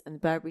shows, and the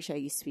Burberry show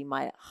used to be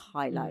my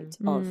highlight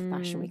of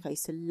Fashion Week. I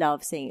used to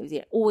love seeing it. It was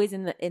always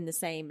in the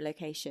same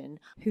location.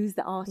 Who's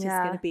the artist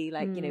going to be?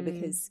 Like, you know,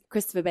 because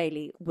Christopher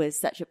Bailey was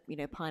such a, you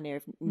know, pioneer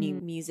of new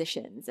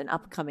musicians and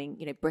upcoming,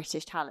 you know,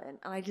 British talent.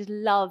 And I just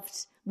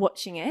loved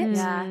watching it.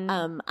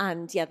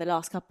 And the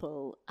last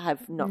couple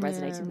have not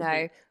resonated with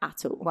me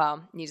at all.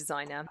 Well, new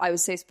designer. I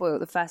was so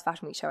spoiled. The first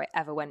Fashion Week show I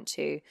ever went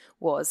to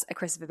was a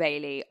Christopher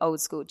Bailey,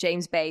 old school.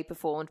 James Bay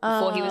performed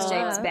before he was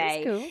James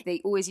Bay. Cool.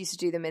 They always used to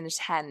do them in a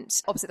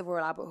tent opposite the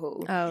Royal Albert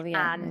Hall.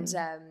 And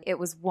it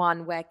was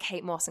one where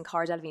Kate Moss and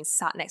Cara Delevingne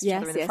sat next to each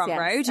other in the front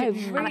row.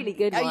 Really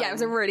good one. Yeah, it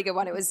was a really good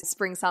one. It was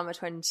spring summer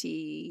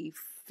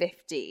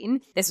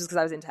 2015. This was because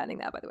I was interning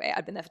there, by the way.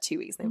 I'd been there for 2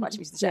 weeks and they invited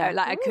me to the show.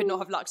 Like, I could not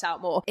have lucked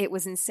out more. It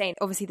was insane.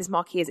 Obviously, this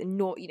marquee is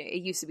not, you know,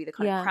 it used to be the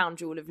kind of crown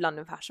jewel of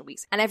London Fashion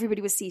Weeks. And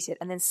everybody was seated.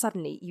 And then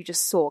suddenly you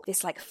just saw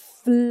this like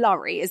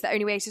flurry, is the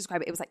only way to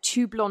describe it. It was like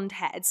two blonde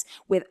heads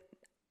with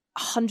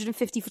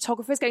 150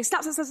 photographers going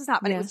snap, snap, snap,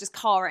 snap, and it was just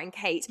Cara and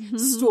Kate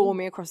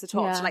storming across the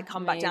top to like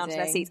come back down to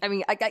their seats. I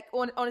mean, I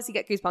honestly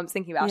get goosebumps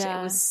thinking about it.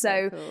 It was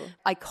so cool,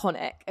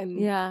 iconic and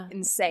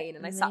insane.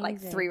 And I sat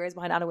like 3 rows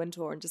behind Anna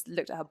Wintour and just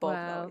looked at her bob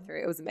the whole way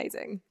through. It was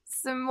amazing.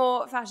 Some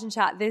more fashion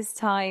chat this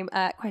time.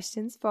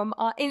 Questions from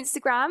our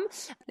Instagram.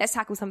 Let's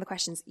tackle some of the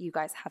questions you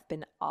guys have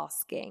been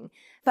asking.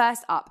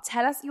 First up,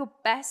 tell us your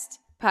best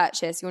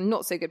purchase, your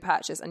not so good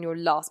purchase, and your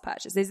last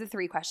purchase. These are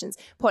 3 questions.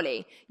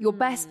 Polly, your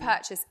best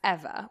purchase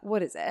ever.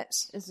 What is it?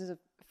 This is a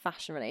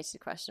fashion related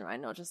question, right?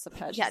 Not just a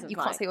purchase. Yeah, you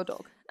can't say your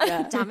dog.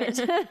 Damn it.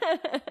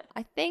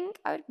 I think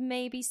I would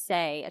maybe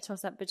say a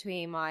toss up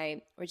between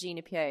my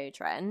Regina Pio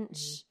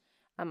trench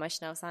and my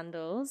Chanel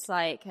sandals.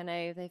 Like, I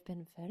know they've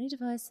been very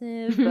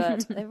divisive,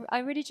 but I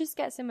really just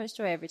get so much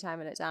joy every time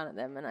I look down at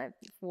them, and I've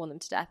worn them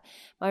to death.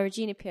 My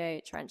Regina Pio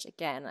trench,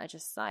 again, I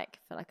just like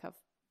feel like I've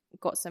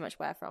got so much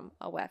wear from.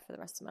 I'll wear for the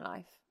rest of my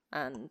life.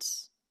 And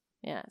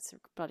yeah, it's a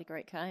bloody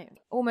great coat.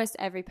 Almost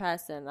every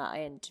person that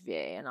I interview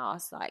and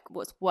ask like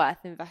what's worth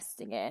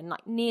investing in,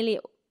 like nearly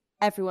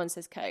everyone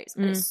says coats,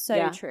 and it's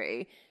so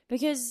true,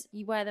 because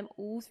you wear them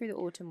all through the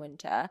autumn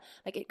winter.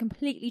 Like, it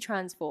completely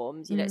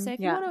transforms, you know. So if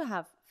you want to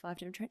have 5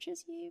 different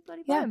trenches, you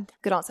bloody buy them.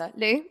 Good answer.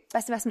 Lou,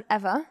 best investment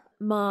ever?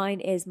 Mine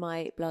is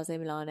my Blase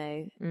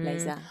Milano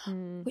blazer,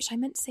 which I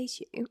meant to say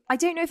to you, I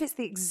don't know if it's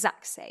the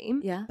exact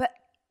same, but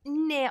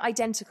near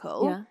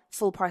identical,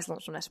 full price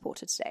launch on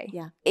Net-a-Porter today.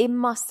 It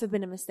must have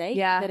been a mistake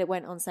that it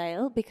went on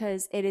sale,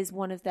 because it is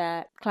one of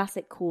their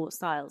classic core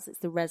styles. It's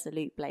the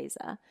Resolute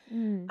blazer,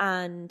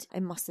 and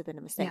it must have been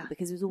a mistake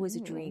because it was always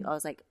a dream. I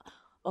was like,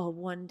 oh,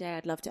 one day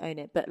I'd love to own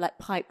it, but like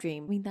pipe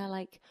dream, I mean, they're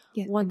like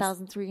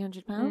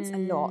 £1,300,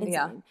 a lot.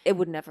 It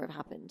would never have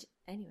happened.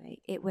 Anyway,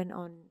 it went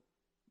on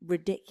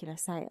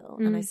ridiculous sale,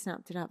 and I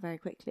snapped it up very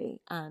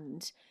quickly,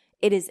 and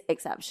it is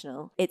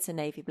exceptional. It's a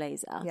navy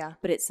blazer,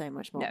 but it's so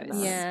much more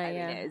than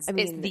that. It's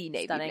the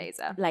navy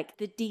blazer. Like,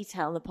 the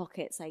detail in the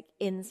pockets, like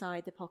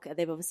inside the pocket,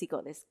 they've obviously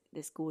got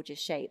this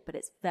gorgeous shape, but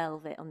it's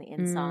velvet on the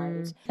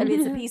inside. I mean,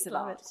 it's a piece of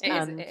art.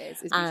 It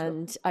is. It's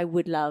and I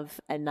would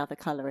love another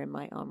colour in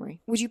my armoury.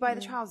 Would you buy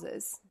the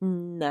trousers?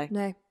 No,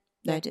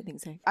 I don't think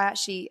so. I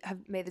actually have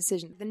made the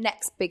decision. The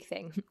next big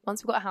thing,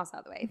 once we've got a house out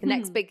of the way, the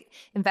next big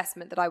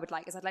investment that I would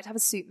like is I'd like to have a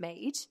suit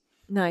made.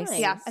 Nice.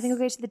 Yeah, I think I'll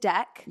go to the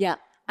Deck. Yeah.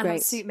 And have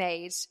a suit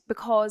made,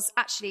 because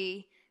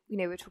actually, you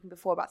know, we were talking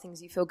before about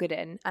things you feel good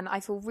in, and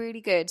I feel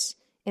really good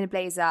in a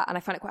blazer, and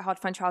I find it quite hard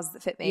to find trousers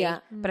that fit me,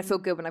 but I feel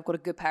good when I've got a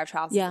good pair of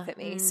trousers that fit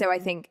me. So I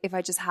think if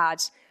I just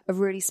had a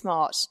really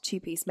smart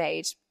 2-piece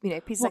made, you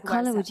know, pieces what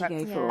colour would you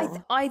go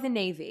for? Either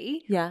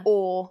navy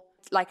or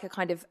like a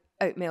kind of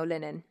oatmeal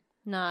linen.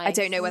 Nice. I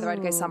don't know whether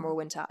I'd go summer or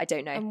winter. I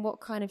don't know. And what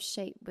kind of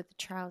shape would the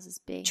trousers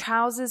be?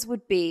 Trousers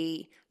would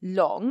be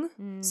long,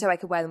 so I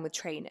could wear them with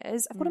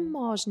trainers. I've got a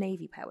Marge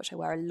navy pair, which I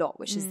wear a lot,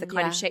 which is the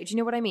kind of shape. Do you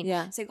know what I mean?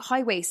 Yeah. So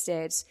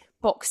high-waisted,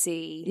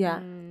 boxy,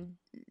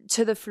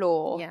 to the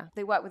floor. Yeah.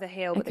 They work with a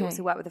heel, but they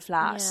also work with a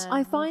flat. Yeah,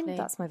 I find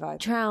that's my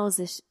vibe.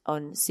 Trousers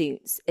on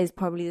suits is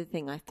probably the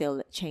thing I feel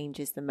that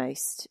changes the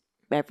most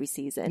every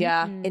season,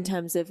 in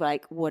terms of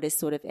like what is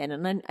sort of in,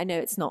 and I know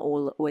it's not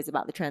always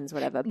about the trends,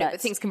 whatever, but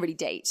things can really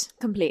date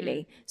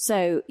completely.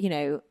 So, you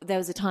know, there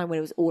was a time when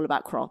it was all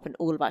about crop and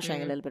all about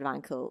showing a little bit of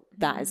ankle.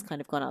 That has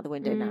kind of gone out the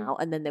window now,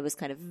 and then there was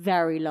kind of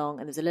very long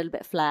and there's a little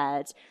bit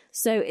flared,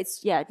 so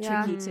it's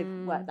tricky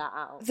to work that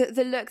out.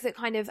 The look that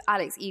kind of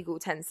Alex Eagle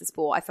tends to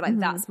sport, I feel like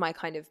that's my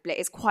kind of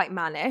it's quite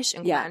mannish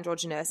and quite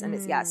androgynous, and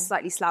it's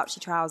slightly slouchy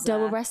trousers,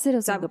 double-breasted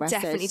or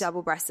single-breasted? Definitely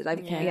double-breasted.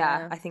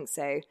 I think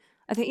so.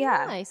 I think,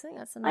 yeah. Nice. I think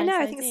that's a nice I know.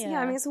 I idea. think it's,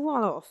 I mean, it's a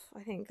while off.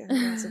 I think I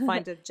have to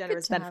find a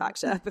generous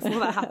benefactor before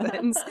that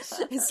happens.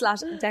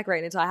 / decorate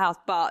an entire house.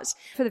 But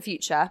for the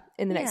future,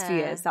 in the next few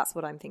years, that's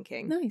what I'm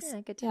thinking. Nice.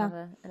 Yeah, good to have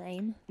an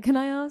aim. Can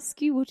I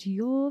ask you what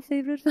your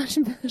favourite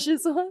fashion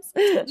purchase was?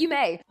 You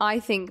may. I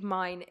think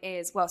mine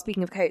is, well,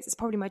 speaking of coats, it's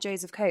probably my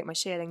Joseph coat, my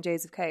shearling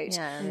Joseph coat,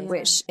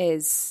 which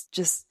is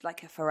just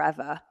like a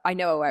forever. I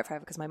know I'll wear it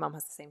forever because my mum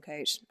has the same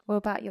coat. What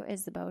about your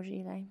Isabel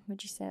gilet?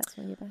 Would you say that's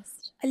one of your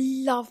best? I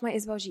love my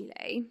Isabel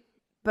gilet,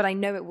 but I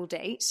know it will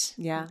date.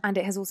 Yeah. And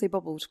it has also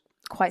bobbled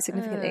quite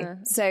significantly.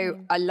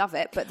 So I love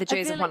it, but the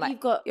Joseph one, you've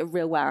got a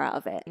real wear out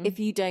of it. If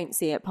you don't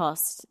see it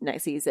past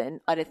next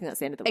season, I don't think that's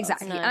the end of the world.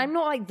 Exactly. And I'm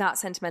not like that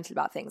sentimental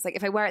about things. Like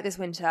if I wear it this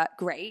winter,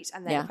 great.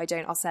 And then if I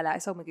don't, I'll sell it. I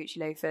sold my Gucci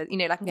loafer. You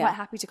know, like I'm quite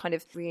happy to kind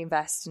of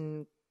reinvest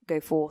and go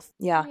forth.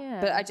 Yeah.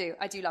 But I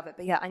do love it.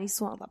 But yeah, I need to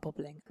sort out that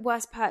bobbling.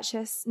 Worst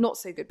purchase, not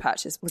so good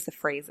purchase was the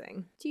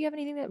phrasing. Do you have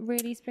anything that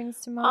really springs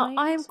to mind?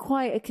 I am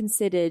quite a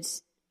considered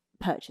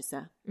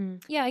purchaser.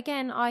 Yeah,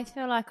 again, I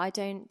feel like I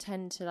don't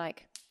tend to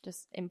like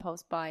just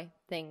impulse buy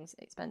things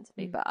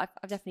expensively, but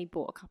I've definitely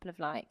bought a couple of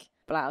like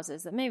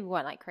blouses that maybe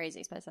weren't like crazy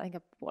expensive. I think I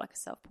bought like a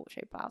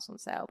self-portrait blouse on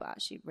sale, but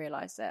actually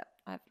realised that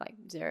I have like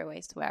 0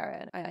 ways to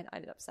wear it, and I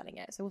ended up selling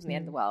it, so it wasn't the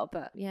end of the world.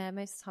 But yeah,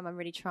 most of the time I'm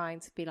really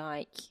trying to be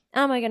like,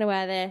 am I going to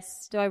wear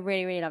this? Do I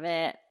really, really love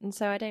it? And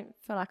so I don't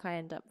feel like I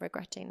end up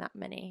regretting that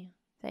many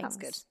things. That's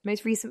good.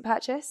 Most recent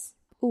purchase?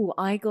 Oh,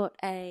 I got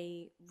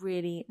a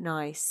really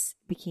nice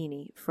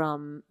bikini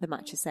from the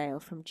Matcha sale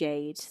from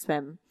Jade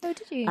Swim. Oh,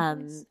 did you?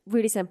 Nice.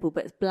 Really simple,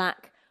 but it's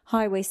black,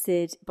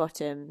 high-waisted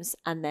bottoms,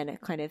 and then a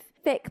kind of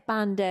thick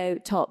bandeau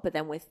top, but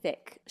then with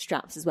thick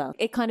straps as well.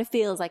 It kind of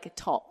feels like a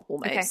top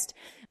almost.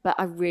 But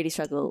I really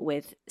struggle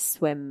with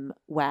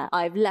swimwear.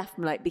 I've left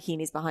like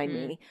bikinis behind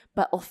me,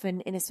 but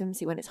often in a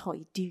swimsuit when it's hot,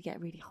 you do get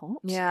really hot.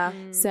 Yeah.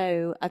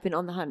 So I've been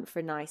on the hunt for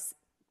a nice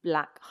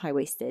black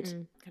high-waisted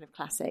kind of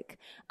classic,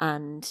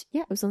 and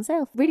yeah, it was on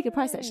sale. Really good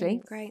price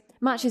actually. Great.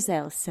 Matcha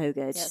sale, so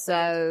good. Yeah,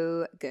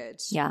 so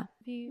good. Yeah. Have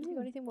you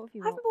got anything? What have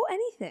you I bought? haven't bought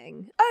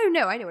anything. Oh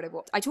no, I know what I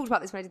bought. I talked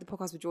about this when I did the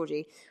podcast with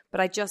Georgie,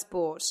 but I just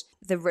bought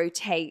the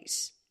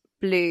Rotate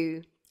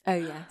blue Oh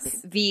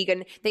yes.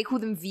 vegan. They call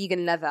them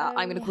vegan leather.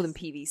 I'm going to call them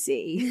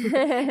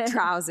PVC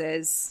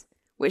trousers,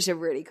 which are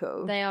really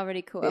cool. They are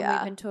really cool. And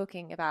we've been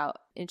talking about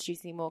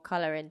introducing more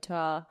colour into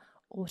our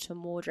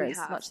autumn wardrobes,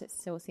 as much as it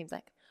still seems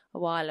like a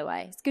while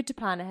away. It's good to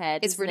plan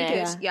ahead. It's really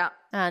good, yeah.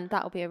 And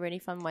that'll be a really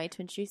fun way to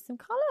introduce some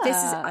colour. This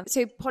is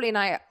so Polly and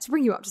I, to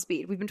bring you up to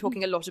speed, we've been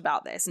talking a lot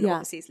about this, and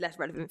obviously it's less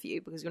relevant for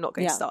you because you're not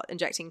going to start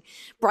injecting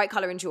bright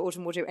colour into your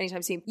autumn wardrobe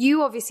anytime soon.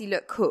 You obviously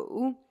look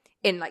cool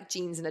in like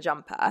jeans and a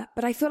jumper,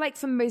 but I feel like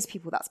for most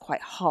people that's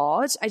quite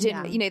hard. I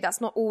don't, you know,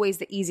 that's not always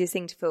the easiest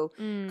thing to feel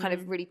kind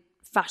of really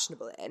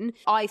fashionable in.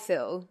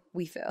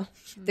 We feel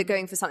that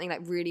going for something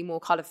like really more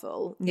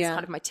colourful is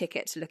kind of my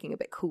ticket to looking a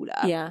bit cooler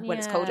when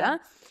it's colder.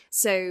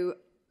 So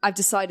I've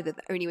decided that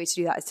the only way to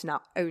do that is to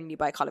now only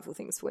buy colourful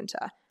things for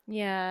winter.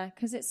 Yeah,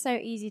 because it's so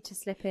easy to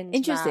slip into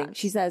Interesting. that.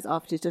 She says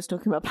after just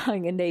talking about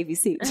buying a navy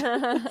suit.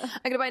 I'm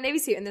going to buy a navy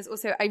suit, and there's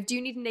also, I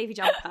do need a navy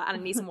jumper and I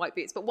need some white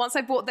boots. But once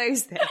I bought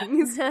those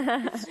things,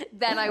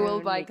 then I will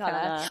buy colour.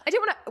 I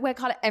don't want to wear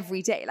colour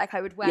every day. Like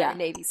I would wear a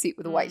navy suit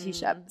with a white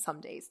t-shirt some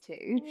days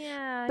too.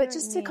 Yeah, but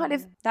just to kind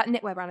of, that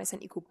knitwear brand I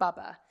sent you called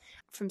Bubba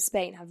from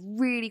Spain have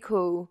really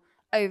cool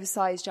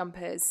oversized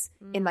jumpers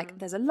in like,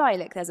 there's a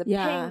lilac, there's a pink,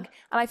 and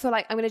I feel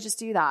like I'm going to just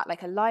do that,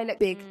 like a lilac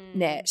big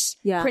knit,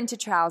 printed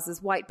trousers,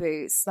 white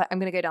boots. Like I'm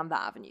going to go down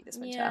that avenue this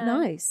winter.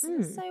 Nice.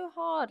 It's so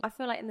hard. I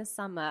feel like in the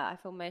summer I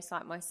feel most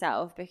like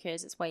myself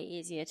because it's way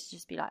easier to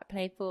just be like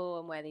playful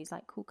and wear these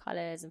like cool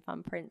colours and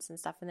fun prints and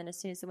stuff, and then as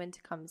soon as the winter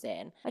comes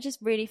in I just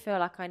really feel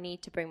like I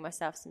need to bring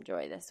myself some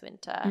joy this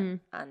winter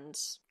and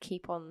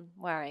keep on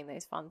wearing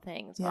those fun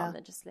things rather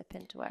than just slip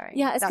into wearing.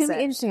 Yeah, it's going to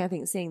be interesting, I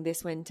think, seeing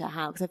this winter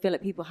how, because I feel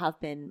like people have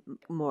been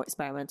more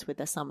experimental with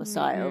their summer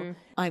style.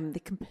 I'm the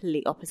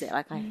complete opposite.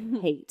 Like I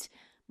hate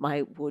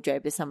my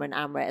wardrobe this summer, and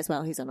Amrit as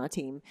well, who's on our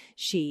team,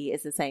 she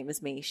is the same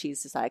as me.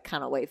 She's just like, I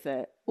cannot wait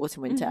for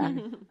autumn winter.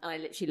 And I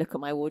literally look at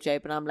my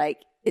wardrobe and I'm like,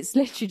 it's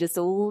literally just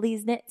all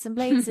these knits and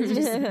blazers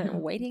just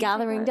waiting,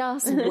 gathering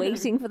dust and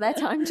waiting for their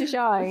time to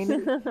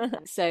shine.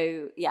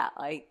 So yeah,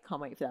 I can't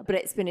wait for that. But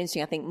it's been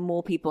interesting. I think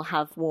more people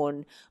have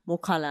worn more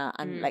colour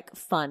and like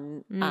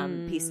fun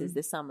pieces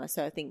this summer.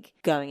 So I think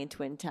going into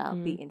winter, it'll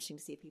be interesting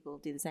to see if people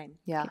do the same.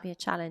 Yeah. Could be a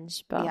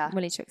challenge, but I'm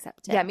willing to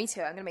accept it. Yeah, me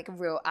too. I'm going to make a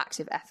real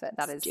active effort.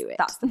 That's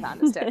the plan.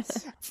 Let's do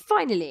it.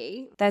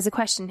 Finally, there's a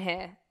question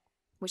here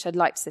which I'd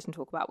like to sit and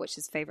talk about, which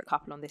is favourite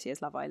couple on this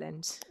year's Love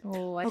Island.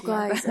 Oh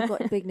guys, I've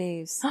got big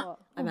news.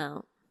 I'm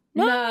out.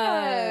 No!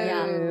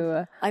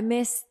 Yeah. I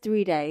missed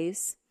 3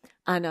 days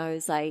and I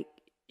was like,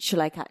 shall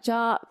I catch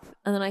up?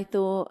 And then I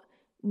thought,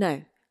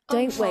 no,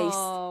 don't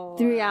waste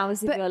 3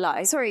 hours of your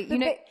life. Sorry,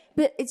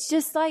 but it's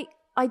just like,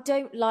 I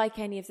don't like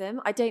any of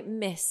them. I don't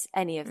miss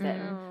any of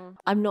them.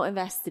 I'm not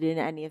invested in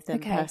any of them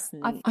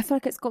personally. I feel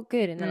like it's got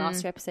good in the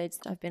last 2 episodes.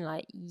 I've been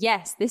like,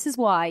 yes, this is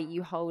why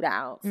you hold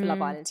out for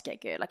Love Island to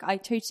get good. Like, I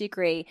totally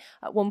agree.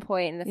 At one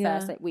point in the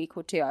first like week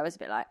or two, I was a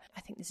bit like,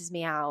 I think this is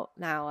me out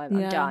now.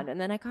 I'm done. And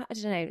then I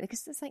don't know,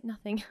 because there's like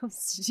nothing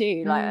else to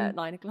do. Like at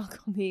 9 o'clock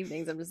on the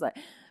evenings, I'm just like,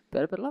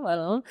 but Love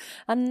Island,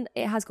 and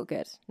it has got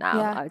good now.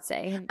 I would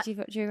say. Do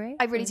you agree?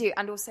 I really do.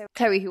 And also,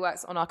 Chloe, who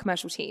works on our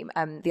commercial team,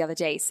 the other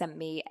day sent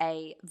me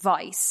a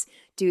Vice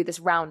do this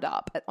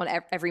roundup on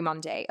every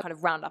Monday, a kind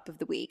of roundup of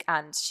the week,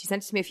 and she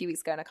sent it to me a few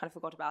weeks ago, and I kind of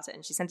forgot about it,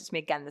 and she sent it to me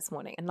again this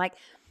morning, and like,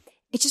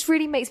 it just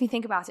really makes me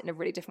think about it in a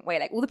really different way.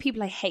 Like, all the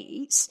people I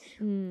hate,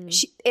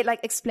 it like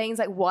explains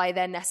like why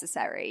they're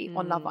necessary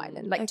on Love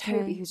Island. Like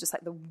Toby, who's just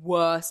like the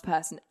worst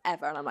person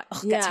ever, and I'm like,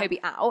 oh, get Toby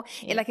out.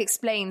 It like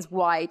explains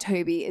why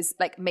Toby is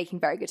like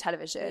making very good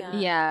television.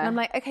 And I'm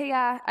like, okay,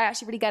 I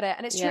actually really get it,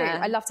 and it's true.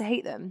 I love to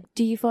hate them.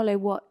 Do you follow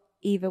what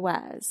Eva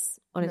wears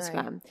on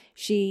Instagram?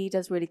 She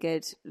does really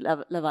good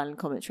Love Island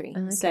commentary.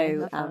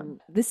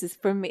 This is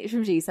from me.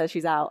 From she says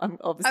she's out. I'm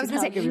obviously. I was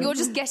going to say you're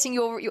just getting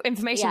your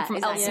information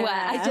from elsewhere.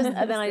 And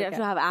then I have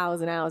to have hours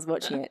and hours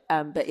watching it.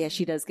 But yeah,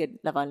 she does good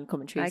Love Island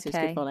commentary. So it's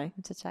good follow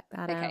to check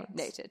that out. Okay,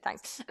 noted.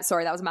 Thanks.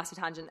 Sorry, that was a massive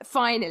tangent.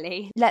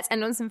 Finally, let's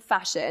end on some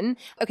fashion.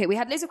 Okay, we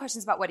had loads of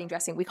questions about wedding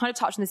dressing. We kind of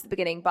touched on this at the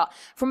beginning, but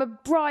from a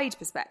bride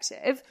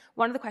perspective,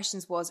 one of the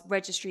questions was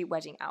registry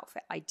wedding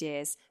outfit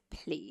ideas,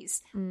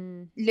 please.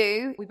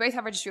 Lou, we both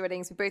have registry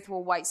weddings. We both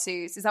wore white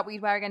suits. Is that what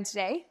you'd wear again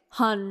today?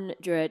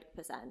 100%.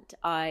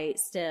 I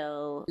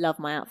still love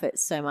my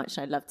outfits so much.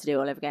 I'd love to do it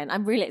all over again.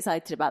 I'm really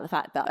excited about the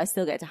fact that I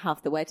still get to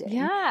have the wedding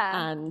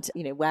and,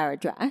 you know, wear a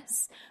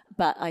dress.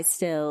 But I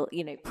still,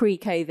 you know,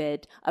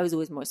 pre-COVID, I was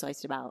always more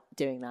excited about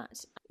doing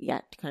that.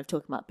 Yeah, kind of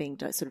talking about being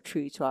sort of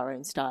true to our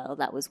own style.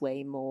 That was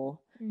way more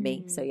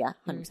me. So yeah,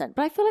 100%.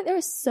 But I feel like there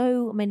are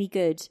so many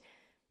good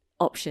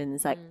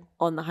options like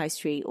on the high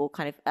street or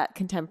kind of at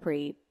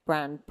contemporary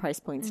brand price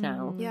points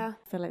now. I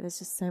feel like there's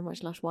just so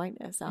much lush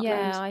whiteness out there.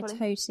 Yeah, I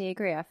totally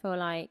agree. I feel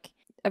like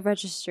a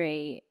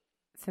registry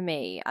for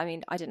me, I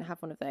mean, I didn't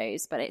have one of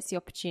those, but it's the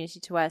opportunity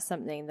to wear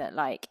something that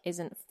like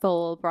isn't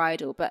full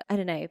bridal, but I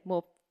don't know,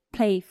 more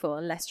playful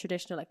and less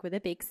traditional, like with a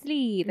big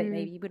sleeve that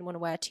maybe you wouldn't want to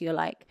wear to your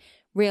like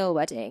real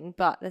wedding,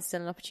 but there's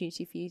still an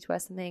opportunity for you to wear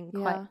something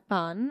quite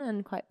fun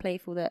and quite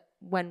playful. That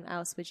when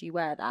else would you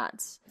wear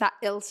that? That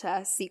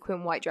Ilta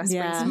sequin white dress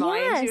brings to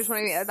mind. Yes, you just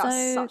want to be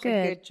that's such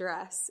a good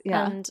dress.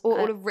 And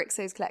all of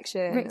Rixo's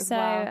collection as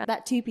well.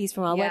 That two-piece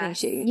from our wedding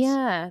shoot.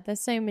 Yeah,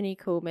 there's so many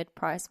cool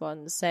mid-price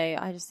ones. So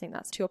I just think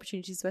that's 2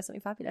 opportunities to wear something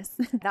fabulous.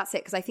 That's it,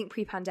 because I think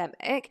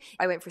pre-pandemic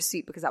I went for a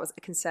suit because that was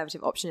a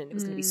conservative option and it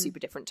was going to be super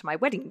different to my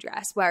wedding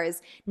dress.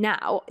 Whereas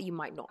now you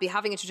might not be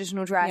having a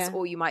traditional dress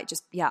or you might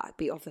just be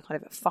off the kind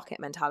of a fuck it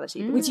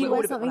mentality. Would you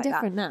wear something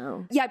different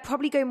now? Yeah, I'd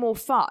probably go more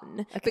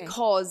fun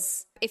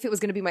because if it was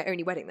going to be my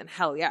only wedding, then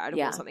hell yeah, I'd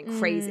want something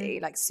crazy,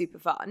 like super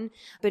fun.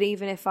 But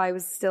even if I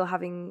was still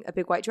having a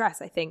big white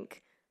dress, I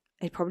think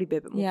it'd probably be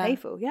a bit more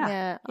playful.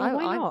 Why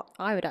not?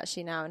 I would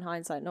actually now, in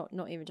hindsight, not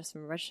even just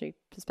from a registry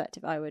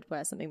perspective, I would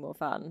wear something more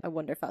fun. I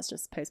wonder if that's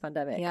just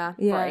post-pandemic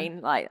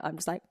brain. Like, I'm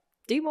just like,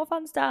 do more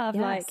fun stuff.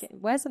 Like,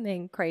 wear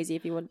something crazy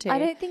if you want to. I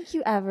don't think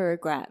you ever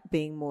regret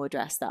being more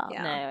dressed up.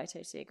 No, I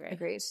totally agree.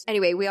 Agreed.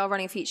 Anyway, we are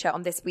running a feature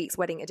on this week's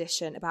wedding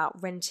edition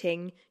about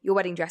renting your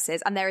wedding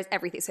dresses, and there is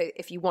everything. So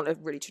if you want a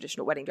really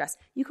traditional wedding dress,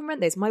 you can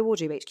rent those. My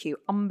Wardrobe HQ,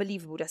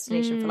 unbelievable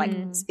destination for like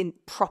in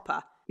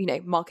proper, you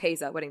know,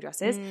 Marchesa wedding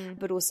dresses,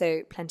 but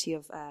also plenty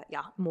of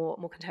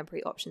more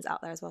contemporary options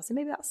out there as well. So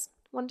maybe that's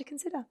one to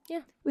consider. Yeah,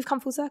 we've come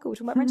full circle. We're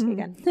talking about renting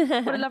again.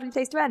 What a lovely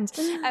place to end.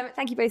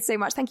 Thank you both so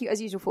much. Thank you as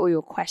usual for all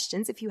your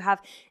questions. If you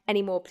have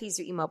any more, please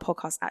do email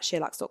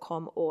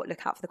podcast@sheerluxe.com or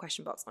look out for the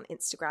question box on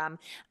Instagram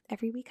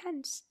every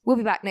weekend. We'll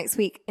be back next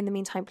week. In the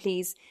meantime,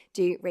 please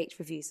do rate,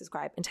 review,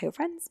 subscribe, and tell your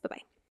friends.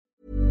 Bye-bye.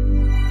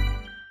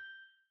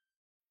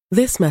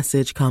 This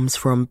message comes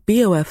from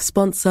BOF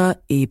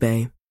sponsor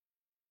eBay.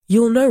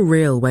 You'll know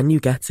real when you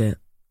get it.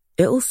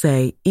 It'll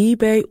say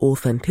eBay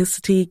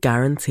Authenticity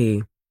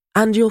Guarantee.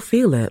 And you'll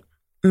feel it.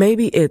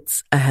 Maybe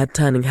it's a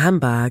head-turning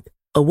handbag,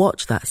 a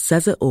watch that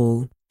says it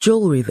all,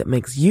 jewelry that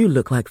makes you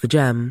look like the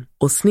gem,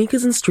 or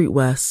sneakers and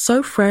streetwear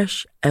so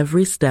fresh,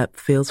 every step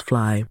feels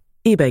fly.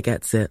 eBay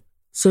gets it.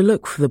 So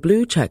look for the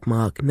blue check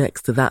mark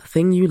next to that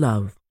thing you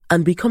love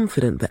and be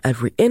confident that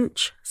every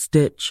inch,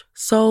 stitch,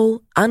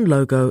 sole, and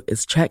logo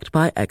is checked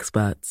by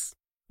experts.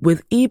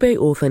 With eBay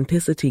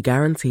Authenticity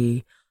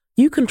Guarantee,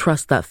 you can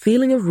trust that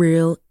feeling of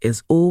real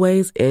is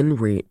always in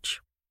reach.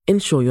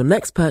 Ensure your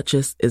next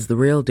purchase is the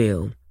real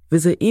deal.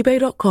 Visit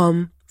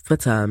ebay.com for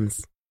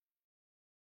terms.